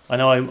 Yeah. I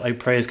know I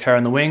praised Carr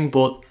on the wing,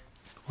 but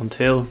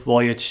until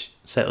Vojic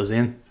settles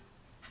in,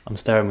 I'm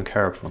starting with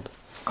Carr up front.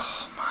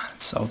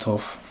 It's so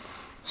tough.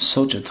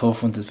 Such a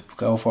tough one to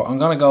go for. I'm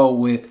going to go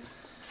with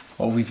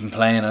what we've been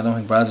playing. I don't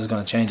think Braz is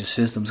going to change the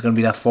system. It's going to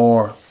be that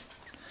 4-3-3,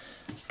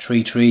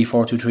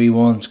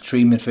 4-2-3-1,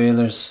 3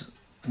 midfielders,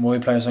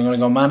 wide players. I'm going to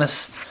go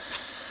Manis.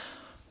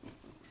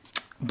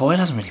 Boyle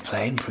hasn't really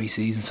played in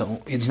pre-season,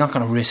 so he's not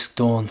going to risk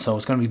Dunn. So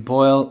it's going to be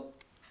Boyle,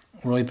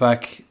 right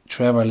back,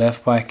 Trevor,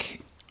 left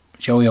back,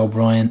 Joey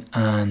O'Brien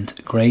and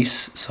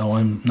Grace. So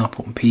I'm not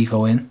putting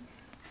Pico in.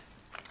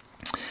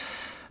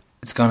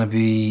 It's going to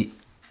be...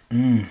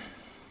 It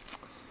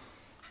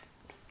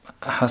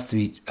has to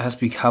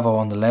be Cavo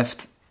on the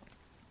left.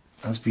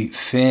 It has to be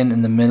Finn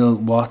in the middle,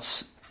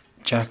 Watts,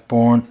 Jack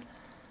Bourne.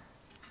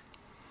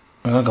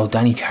 I'm going to go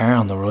Danny Carr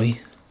on the right.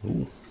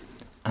 Ooh.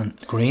 And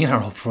Greener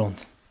up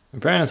front.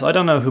 In fairness, I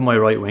don't know who my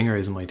right winger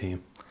is in my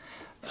team.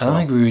 I don't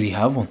think we really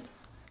have one.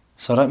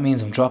 So that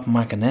means I'm dropping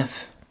McAneff.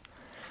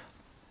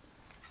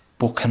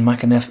 But can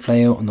McAneff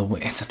play out on the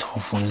wing? It's a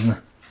tough one, isn't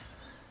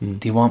it?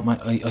 Do you want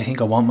I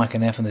think I want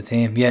McAneff in the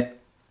team. Yeah.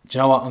 Do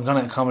you know what? I'm going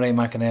to accommodate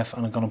McAneff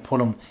and I'm going to put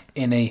him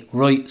in a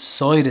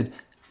right-sided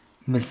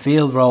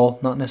midfield role,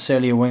 not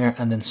necessarily a winger,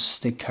 and then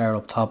stick Carr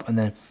up top, and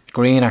then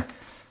Greener,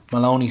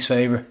 Maloney's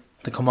favourite,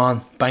 to come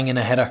on, bang in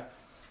a header.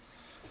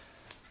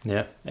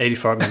 Yeah,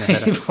 84 minute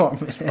header. 84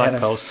 minute Back header.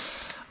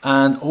 post.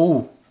 And,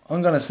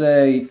 I'm going to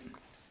say,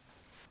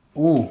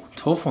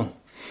 tough one.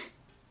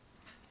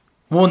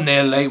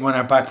 1-0 late when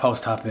our back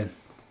post tap in.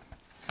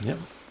 Yep.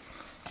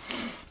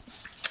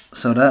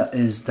 So that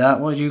is that.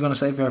 What are you going to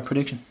say for our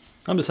prediction?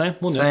 I'm the same.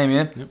 1-0. Same,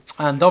 yeah. Yep.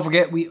 And don't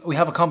forget, we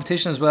have a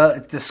competition as well.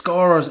 It's the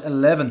Scorers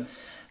 11.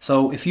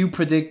 So if you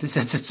predict this,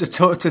 it's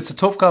a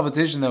tough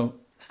competition now.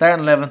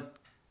 Starting 11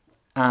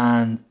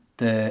 and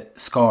the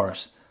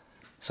scorers.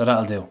 So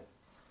that'll do.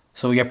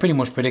 So we are pretty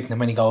much predicting how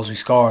many goals we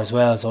score as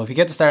well. So if you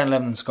get the starting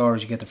 11 and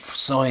scorers, you get the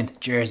signed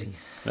jersey.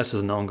 This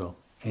is a non-goal.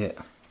 Yeah,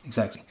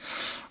 exactly.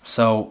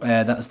 So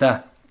that's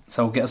that.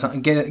 So get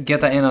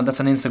that in on. That's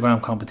an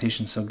Instagram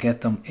competition. So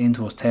get them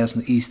into us. Tales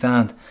from the East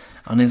Stand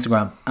on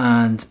Instagram.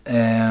 And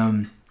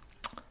Dan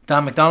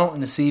McDonald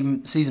in the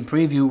season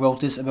preview wrote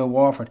this about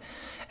Waterford.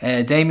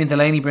 Damien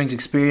Delaney brings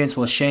experience,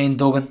 while Shane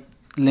Duggan,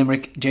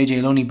 Limerick,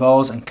 JJ Lunny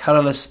Bowles and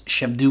Carolus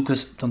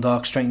Shebdukas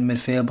Dundalk strengthened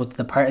midfield, but the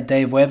departed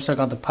Dave Webster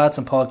gone to Pats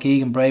and Paul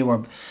Keegan Bray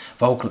were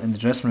vocal in the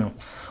dressing room.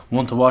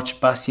 One to watch,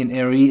 Bastien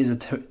Eyre is a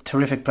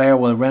terrific player,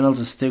 while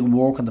Reynolds is still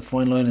working the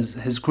fine line of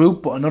his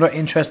group, but another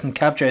interesting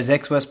capture is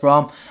ex-West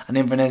Brom and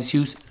Inverness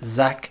youth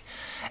Zach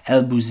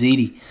El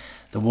Bouzidi.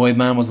 The wide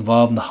man was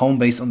involved in the home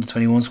base under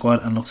 21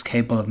 squad and looks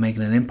capable of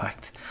making an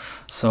impact.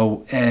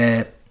 So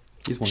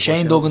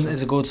Shane Duggan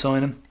is a good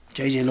signing.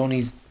 JJ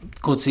Lunny's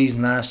good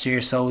season last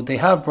year, so they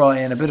have brought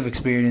in a bit of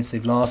experience.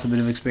 They've lost a bit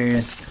of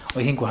experience.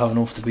 I think we'll have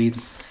enough to beat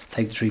them.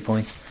 Take the 3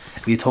 points.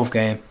 It'll be a tough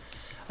game.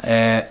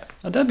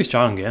 They'll be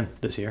strong again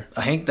this year.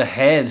 I think the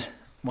head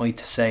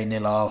might say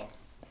 0-0.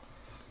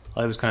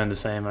 I was kind of the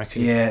same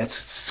actually. Yeah,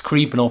 it's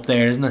creeping up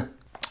there, isn't it?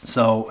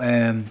 So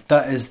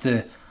that is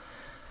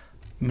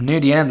near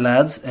the end,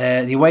 lads.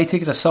 The away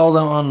tickets are sold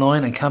out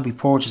online and can be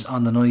purchased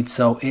on the night,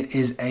 so it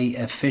is a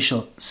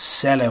official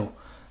sellout.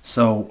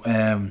 So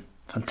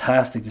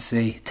fantastic to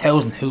see.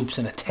 1,000 hoops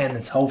in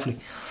attendance, hopefully,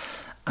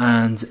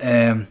 and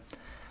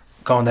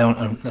going down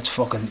and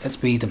let's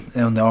beat them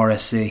down the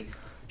RSC.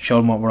 Show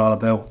them what we're all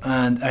about.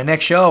 And our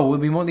next show will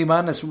be Monday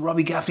Madness with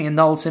Robbie Gaffney and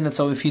Noel Sinnott.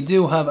 So if you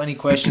do have any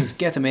questions,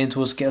 get them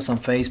into us. Get us on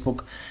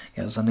Facebook,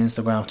 get us on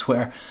Instagram,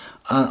 Twitter,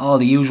 and all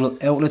the usual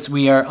outlets.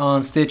 We are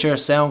on Stitcher,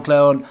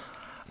 SoundCloud,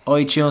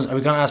 iTunes. Are we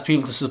going to ask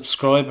people to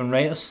subscribe and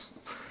rate us?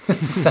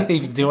 Does that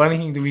even do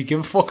anything? Do we give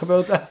a fuck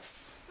about that?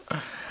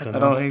 I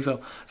don't think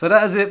so. So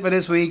that is it for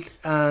this week.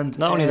 And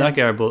not only that,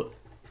 Gareth, but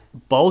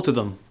both of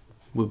them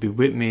will be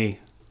with me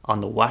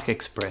on the Whack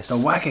Express. The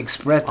Whack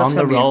Express, that's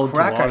going to be a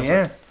cracker,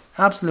 yeah.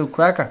 Absolute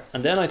cracker.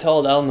 And then I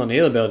told Alan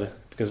O'Neill about it,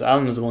 because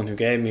Alan is the one who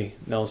gave me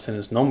Noel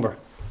Sinnott's number.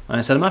 And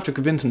I said, I'm after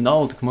convincing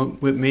Noel to come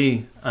up with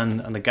me and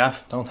the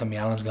gaff. Don't tell me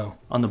Alan's going.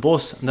 On the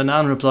bus. And then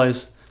Alan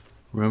replies,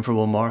 room for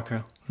one more,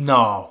 Carl.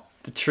 No.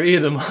 The 3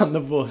 of them on the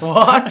bus.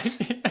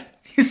 What? Yeah.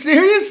 You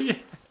serious? Yeah.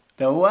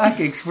 The Whack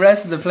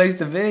Express is the place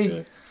to be.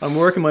 Yeah. I'm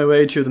working my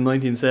way through the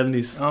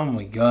 1970s. Oh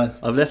my god.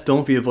 I've left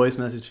Dunphy a voice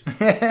message.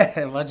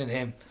 Imagine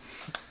him.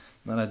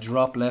 Not a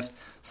drop left.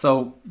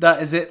 So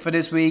that is it for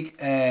this week.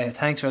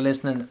 Thanks for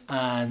listening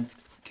and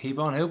keep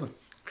on hooping.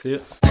 See ya.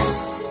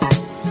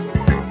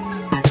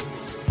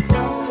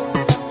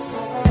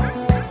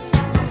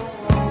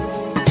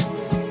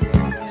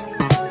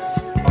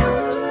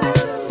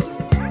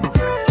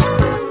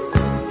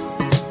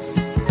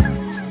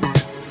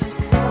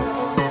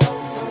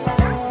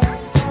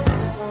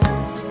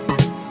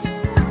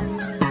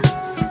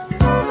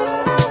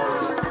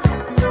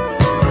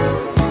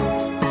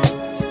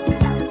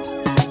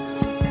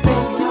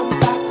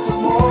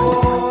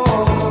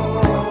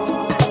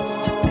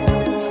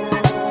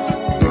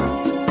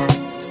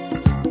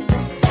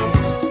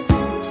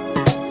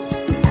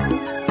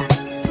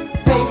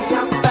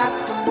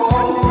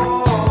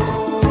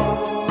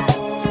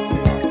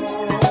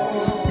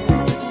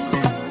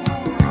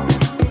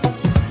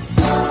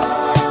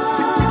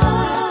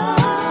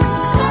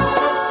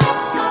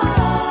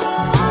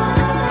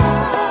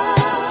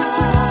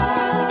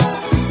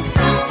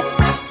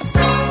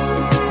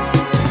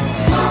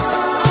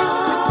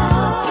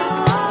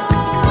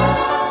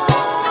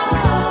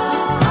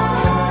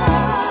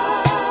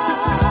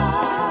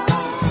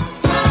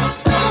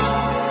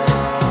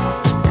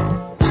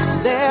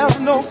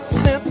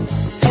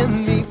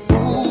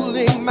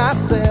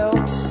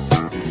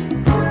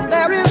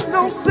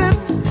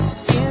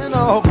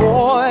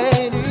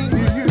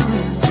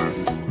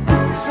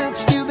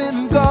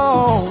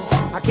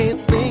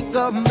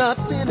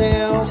 Nothing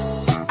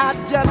else. I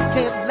just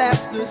can't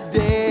last a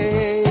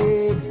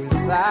day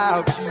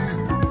without you.